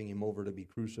before giving him over to be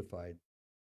crucified,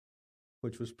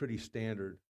 which was pretty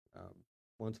standard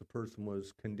once a person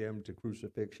was condemned to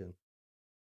crucifixion.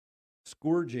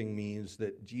 Scourging means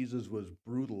that Jesus was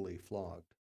brutally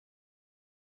flogged.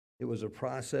 It was a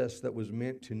process that was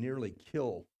meant to nearly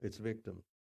kill its victim.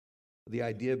 The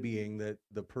idea being that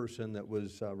the person that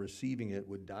was receiving it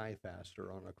would die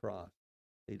faster on a cross.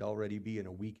 They'd already be in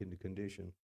a weakened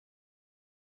condition.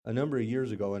 A number of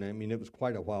years ago, and I mean, it was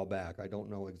quite a while back, I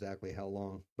don't know exactly how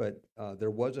long, but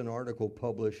there was an article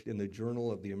published in the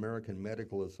Journal of the American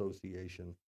Medical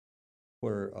Association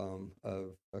where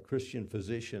a Christian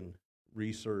physician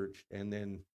researched and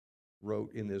then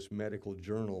wrote in this medical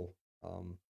journal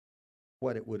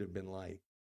what it would have been like.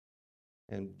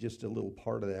 And just a little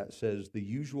part of that says, the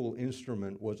usual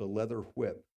instrument was a leather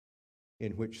whip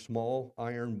in which small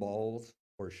iron balls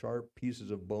or sharp pieces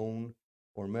of bone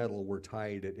or metal were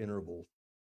tied at intervals.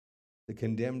 The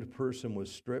condemned person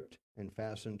was stripped and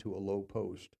fastened to a low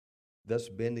post, thus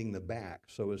bending the back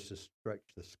so as to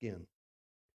stretch the skin.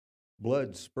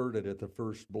 Blood spurted at the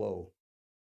first blow.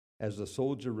 As the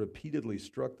soldier repeatedly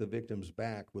struck the victim's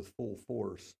back with full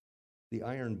force, the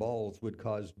iron balls would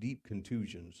cause deep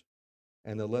contusions,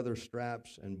 and the leather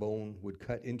straps and bone would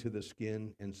cut into the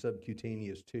skin and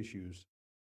subcutaneous tissues.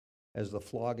 As the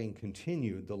flogging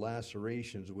continued, the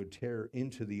lacerations would tear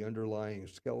into the underlying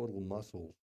skeletal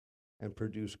muscles and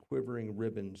produce quivering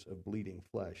ribbons of bleeding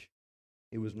flesh.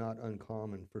 It was not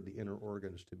uncommon for the inner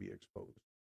organs to be exposed.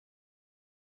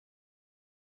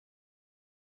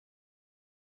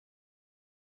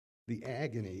 The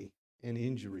agony and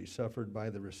injury suffered by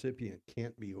the recipient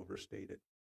can't be overstated.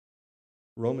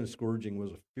 Roman scourging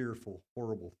was a fearful,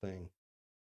 horrible thing,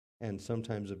 and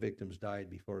sometimes the victims died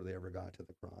before they ever got to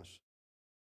the cross.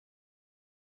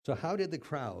 So how did the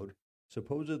crowd,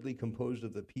 supposedly composed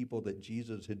of the people that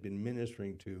Jesus had been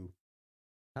ministering to,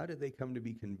 how did they come to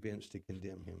be convinced to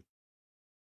condemn him?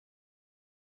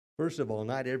 First of all,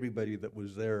 not everybody that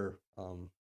was there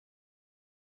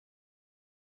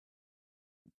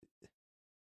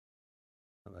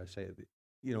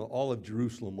all of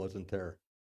Jerusalem wasn't there.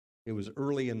 It was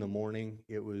early in the morning.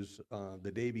 It was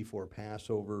the day before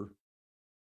Passover.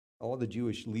 All the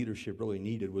Jewish leadership really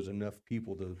needed was enough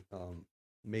people to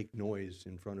make noise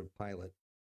in front of Pilate.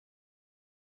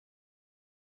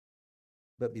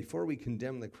 But before we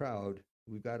condemn the crowd,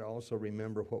 we've got to also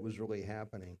remember what was really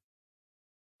happening.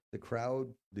 The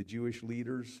crowd, the Jewish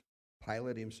leaders,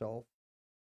 Pilate himself,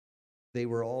 they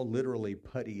were all literally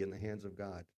putty in the hands of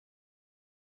God.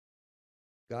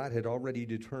 God had already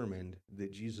determined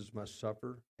that Jesus must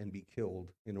suffer and be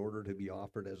killed in order to be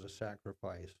offered as a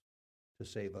sacrifice to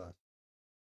save us,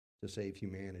 to save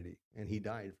humanity. And he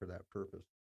died for that purpose.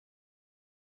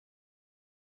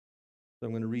 So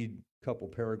I'm going to read a couple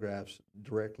paragraphs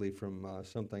directly from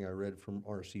something I read from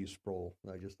R.C. Sproul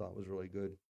that I just thought was really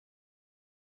good.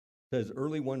 It says,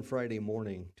 early one Friday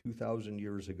morning, 2,000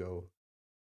 years ago,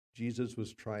 Jesus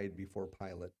was tried before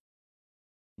Pilate.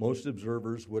 Most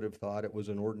observers would have thought it was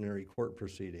an ordinary court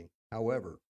proceeding.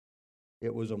 However,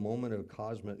 it was a moment of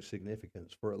cosmic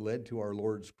significance, for it led to our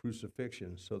Lord's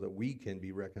crucifixion so that we can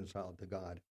be reconciled to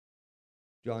God.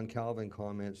 John Calvin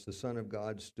comments, the Son of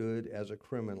God stood as a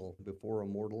criminal before a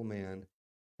mortal man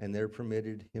and there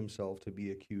permitted himself to be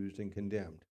accused and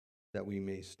condemned, that we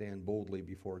may stand boldly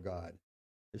before God.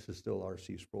 This is still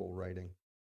R.C. Sproul writing.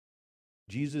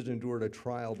 Jesus endured a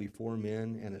trial before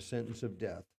men and a sentence of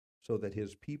death so that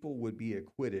his people would be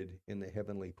acquitted in the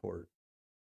heavenly court.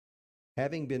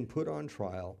 Having been put on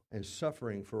trial and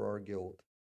suffering for our guilt,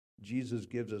 Jesus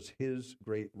gives us his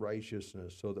great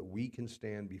righteousness so that we can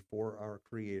stand before our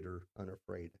Creator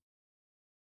unafraid.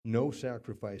 No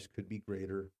sacrifice could be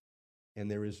greater,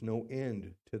 and there is no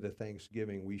end to the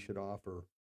thanksgiving we should offer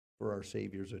for our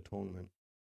Savior's atonement.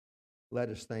 Let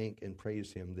us thank and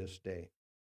praise him this day.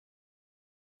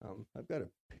 I've got a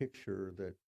picture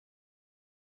that,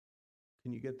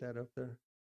 can you get that up there?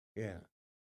 Yeah.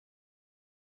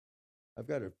 I've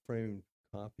got a framed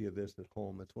copy of this at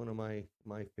home. It's one of my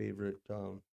favorite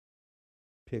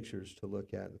pictures to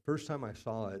look at. The first time I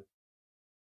saw it,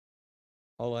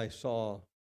 all I saw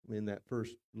in that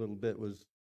first little bit was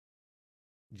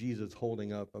Jesus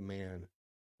holding up a man.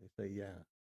 I say, yeah.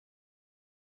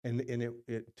 And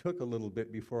it took a little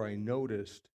bit before I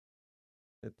noticed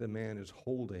that the man is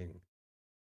holding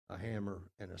a hammer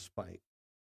and a spike.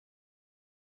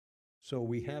 So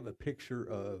we have a picture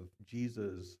of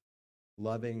Jesus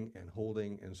loving and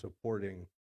holding and supporting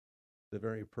the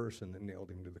very person that nailed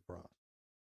him to the cross.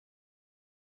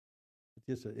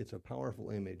 It's a powerful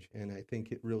image, and I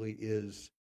think it really is,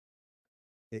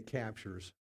 it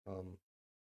captures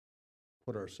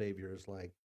what our Savior is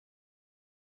like.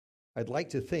 I'd like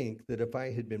to think that if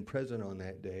I had been present on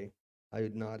that day, I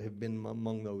would not have been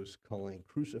among those calling,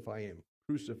 crucify him,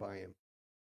 crucify him.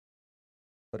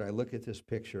 But I look at this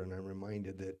picture and I'm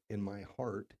reminded that in my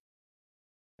heart,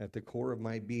 at the core of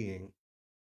my being,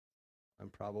 I'm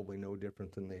probably no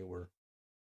different than they were.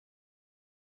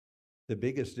 The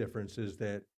biggest difference is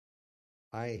that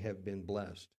I have been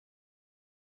blessed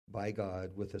by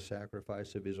God with the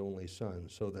sacrifice of his only Son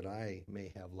so that I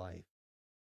may have life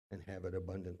and have it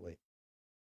abundantly.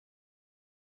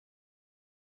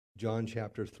 John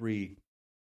chapter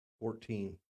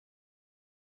 3:14.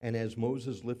 And as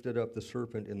Moses lifted up the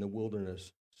serpent in the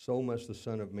wilderness, so must the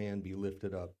Son of Man be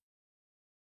lifted up,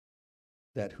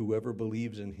 that whoever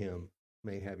believes in him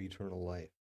may have eternal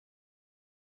life.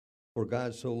 For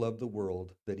God so loved the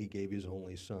world that he gave his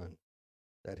only Son,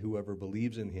 that whoever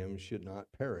believes in him should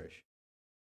not perish,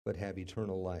 but have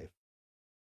eternal life.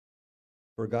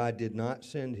 For God did not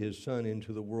send his Son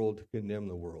into the world to condemn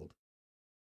the world,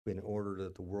 in order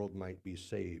that the world might be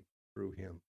saved through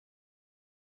him.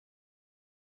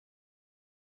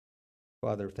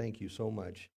 Father, thank you so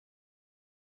much.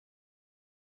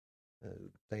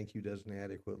 Thank you doesn't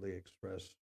adequately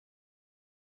express,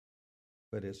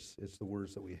 but it's the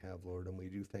words that we have, Lord, and we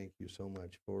do thank you so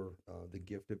much for the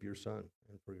gift of your Son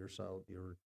and for yourself.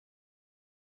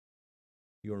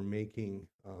 You're making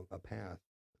a path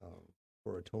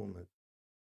for atonement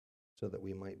so that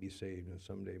we might be saved and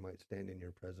someday might stand in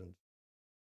your presence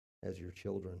as your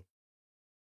children.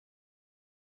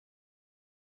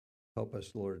 Help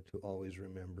us, Lord, to always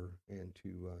remember and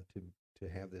to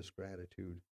have this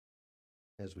gratitude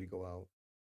as we go out.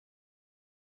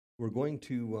 We're going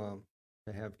to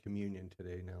have communion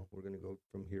today now. We're going to go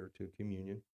from here to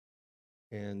communion.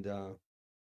 And,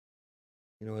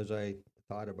 as I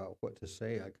thought about what to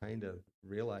say, I kind of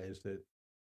realized that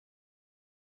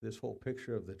this whole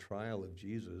picture of the trial of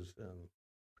Jesus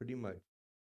pretty much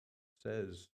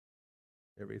says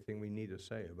everything we need to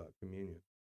say about communion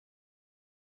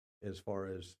as far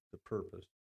as the purpose.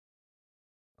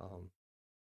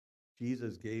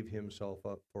 Jesus gave himself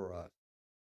up for us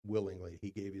willingly. He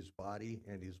gave his body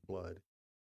and his blood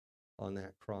on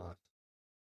that cross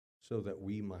so that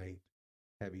we might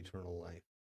have eternal life.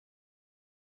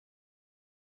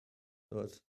 So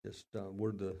Just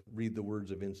read the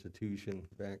words of institution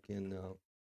back in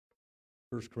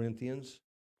 1 Corinthians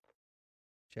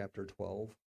chapter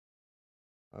 12.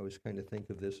 I always kind of think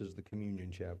of this as the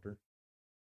communion chapter.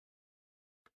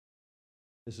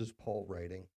 This is Paul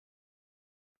writing.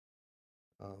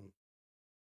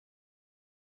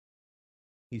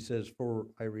 He says, "For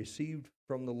I received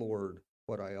from the Lord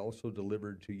what I also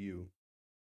delivered to you."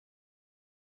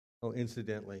 Oh,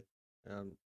 incidentally,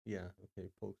 yeah, okay,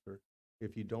 folks,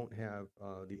 if you don't have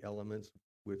the elements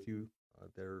with you,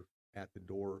 they're at the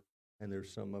door, and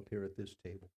there's some up here at this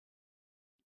table.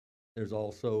 There's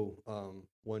also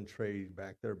one tray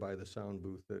back there by the sound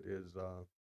booth that is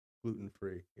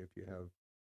gluten-free if you have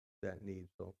that need.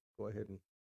 So go ahead and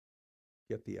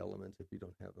get the elements if you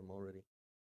don't have them already.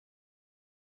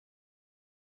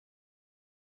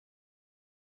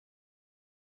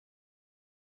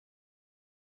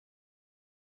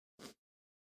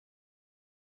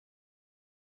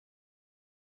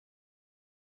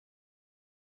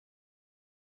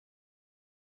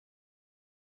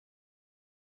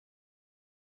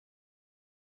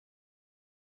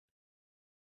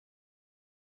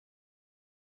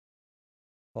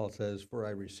 Paul says, "For I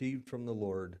received from the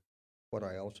Lord what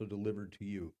I also delivered to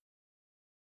you,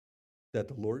 that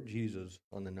the Lord Jesus,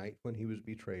 on the night when he was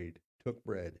betrayed, took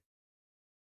bread,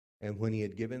 and when he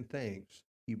had given thanks,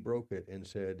 he broke it and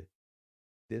said,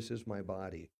 'This is my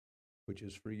body, which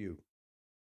is for you.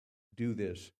 Do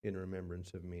this in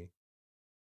remembrance of me.'"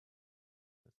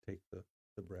 Let's take the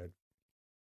bread.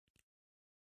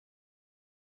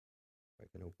 If I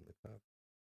can open the cup.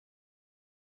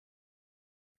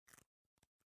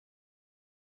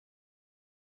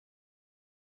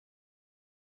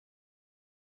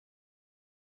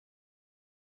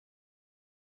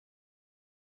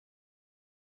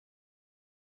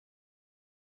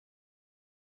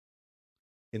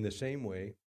 In the same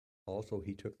way, also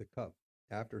he took the cup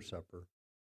after supper,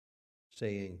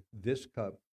 saying, "This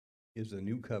cup is the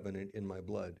new covenant in my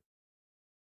blood.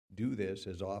 Do this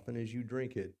as often as you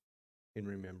drink it in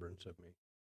remembrance of me."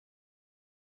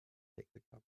 Take the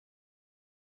cup.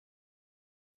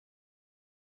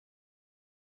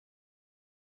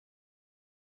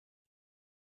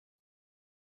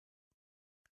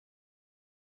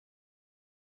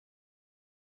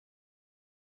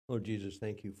 Lord Jesus,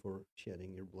 thank you for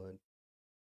shedding your blood,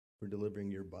 for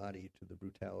delivering your body to the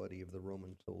brutality of the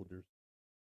Roman soldiers.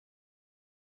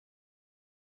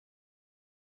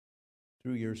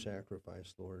 Through your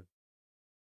sacrifice, Lord,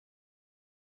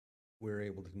 we're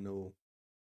able to know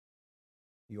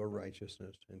your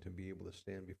righteousness and to be able to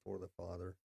stand before the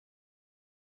Father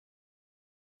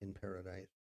in paradise,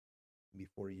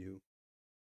 before you,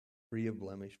 free of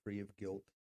blemish, free of guilt.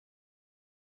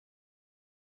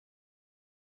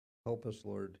 Help us,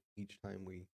 Lord, each time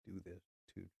we do this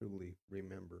to truly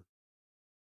remember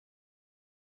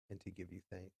and to give you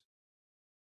thanks.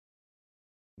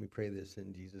 We pray this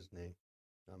in Jesus' name.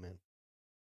 Amen.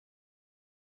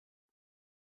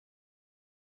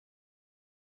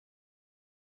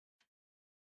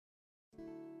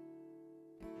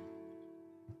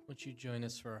 Won't you join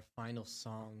us for our final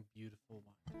song, Beautiful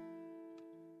One?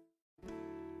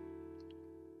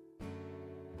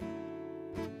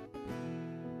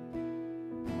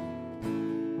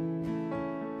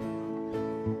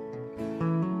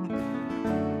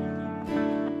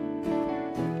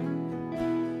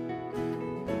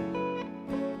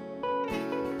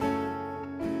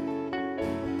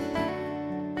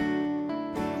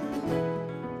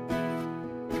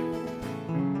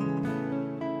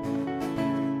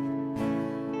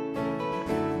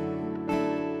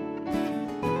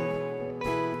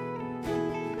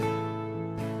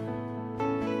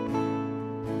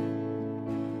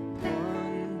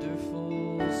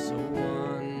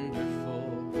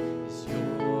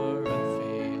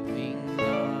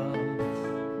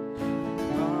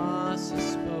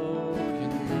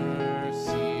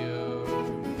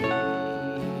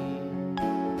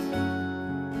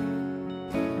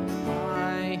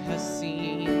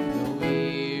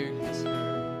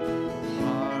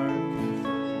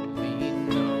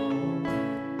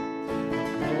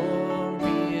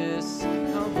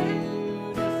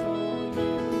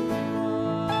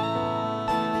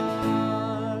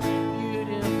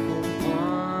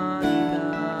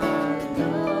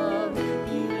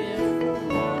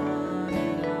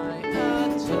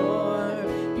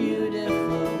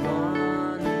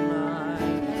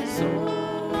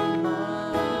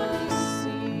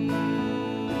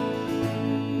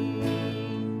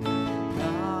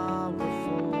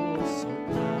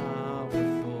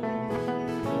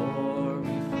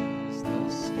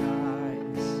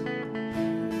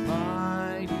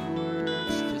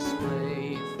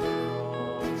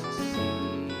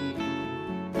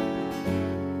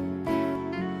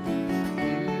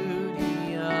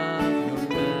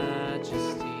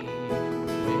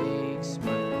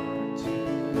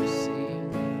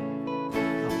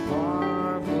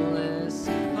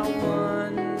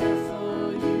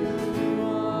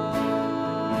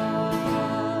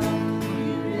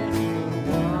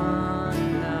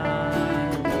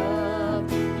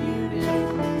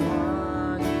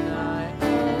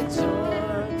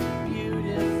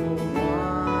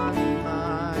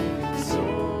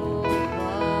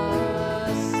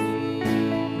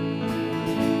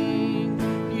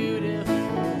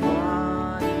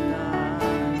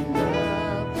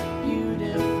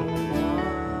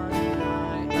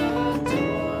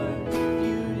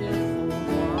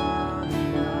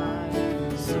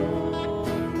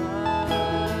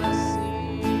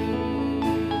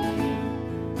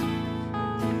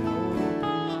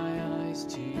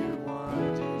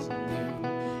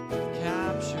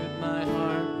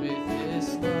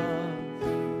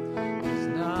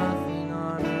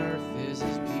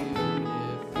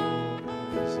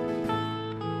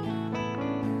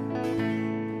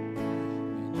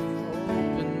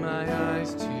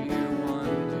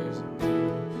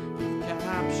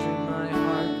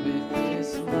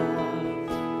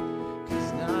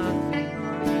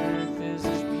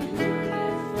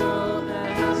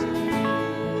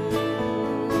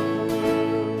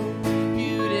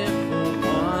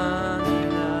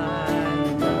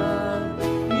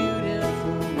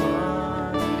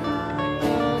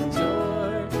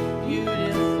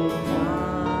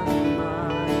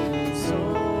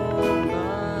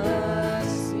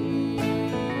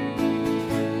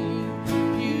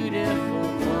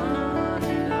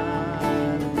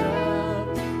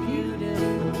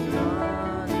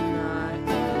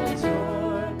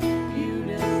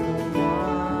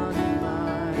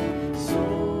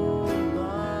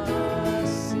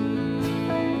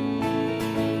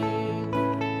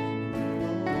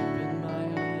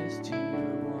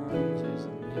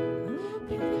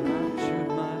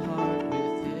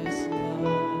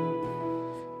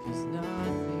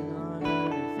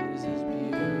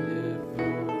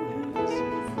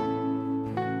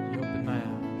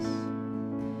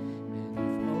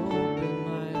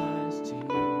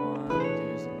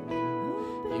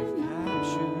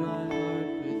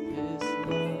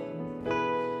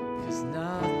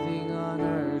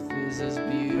 as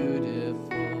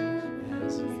beautiful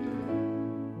as you.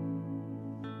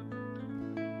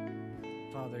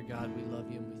 Father God, we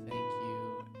love you and we thank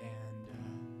you, and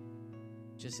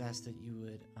just ask that you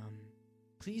would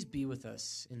please be with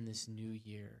us in this new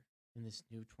year, in this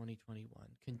new 2021.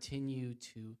 Continue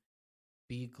to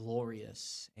be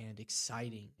glorious and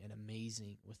exciting and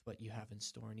amazing with what you have in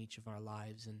store in each of our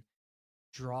lives, and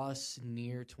draw us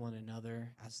near to one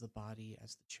another as the body,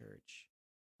 as the church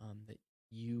that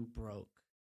you broke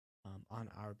on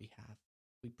our behalf.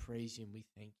 We praise you and we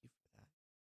thank you for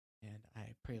that. And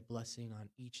I pray a blessing on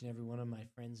each and every one of my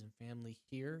friends and family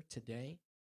here today.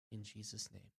 In Jesus'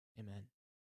 name, amen.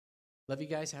 Love you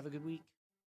guys. Have a good week.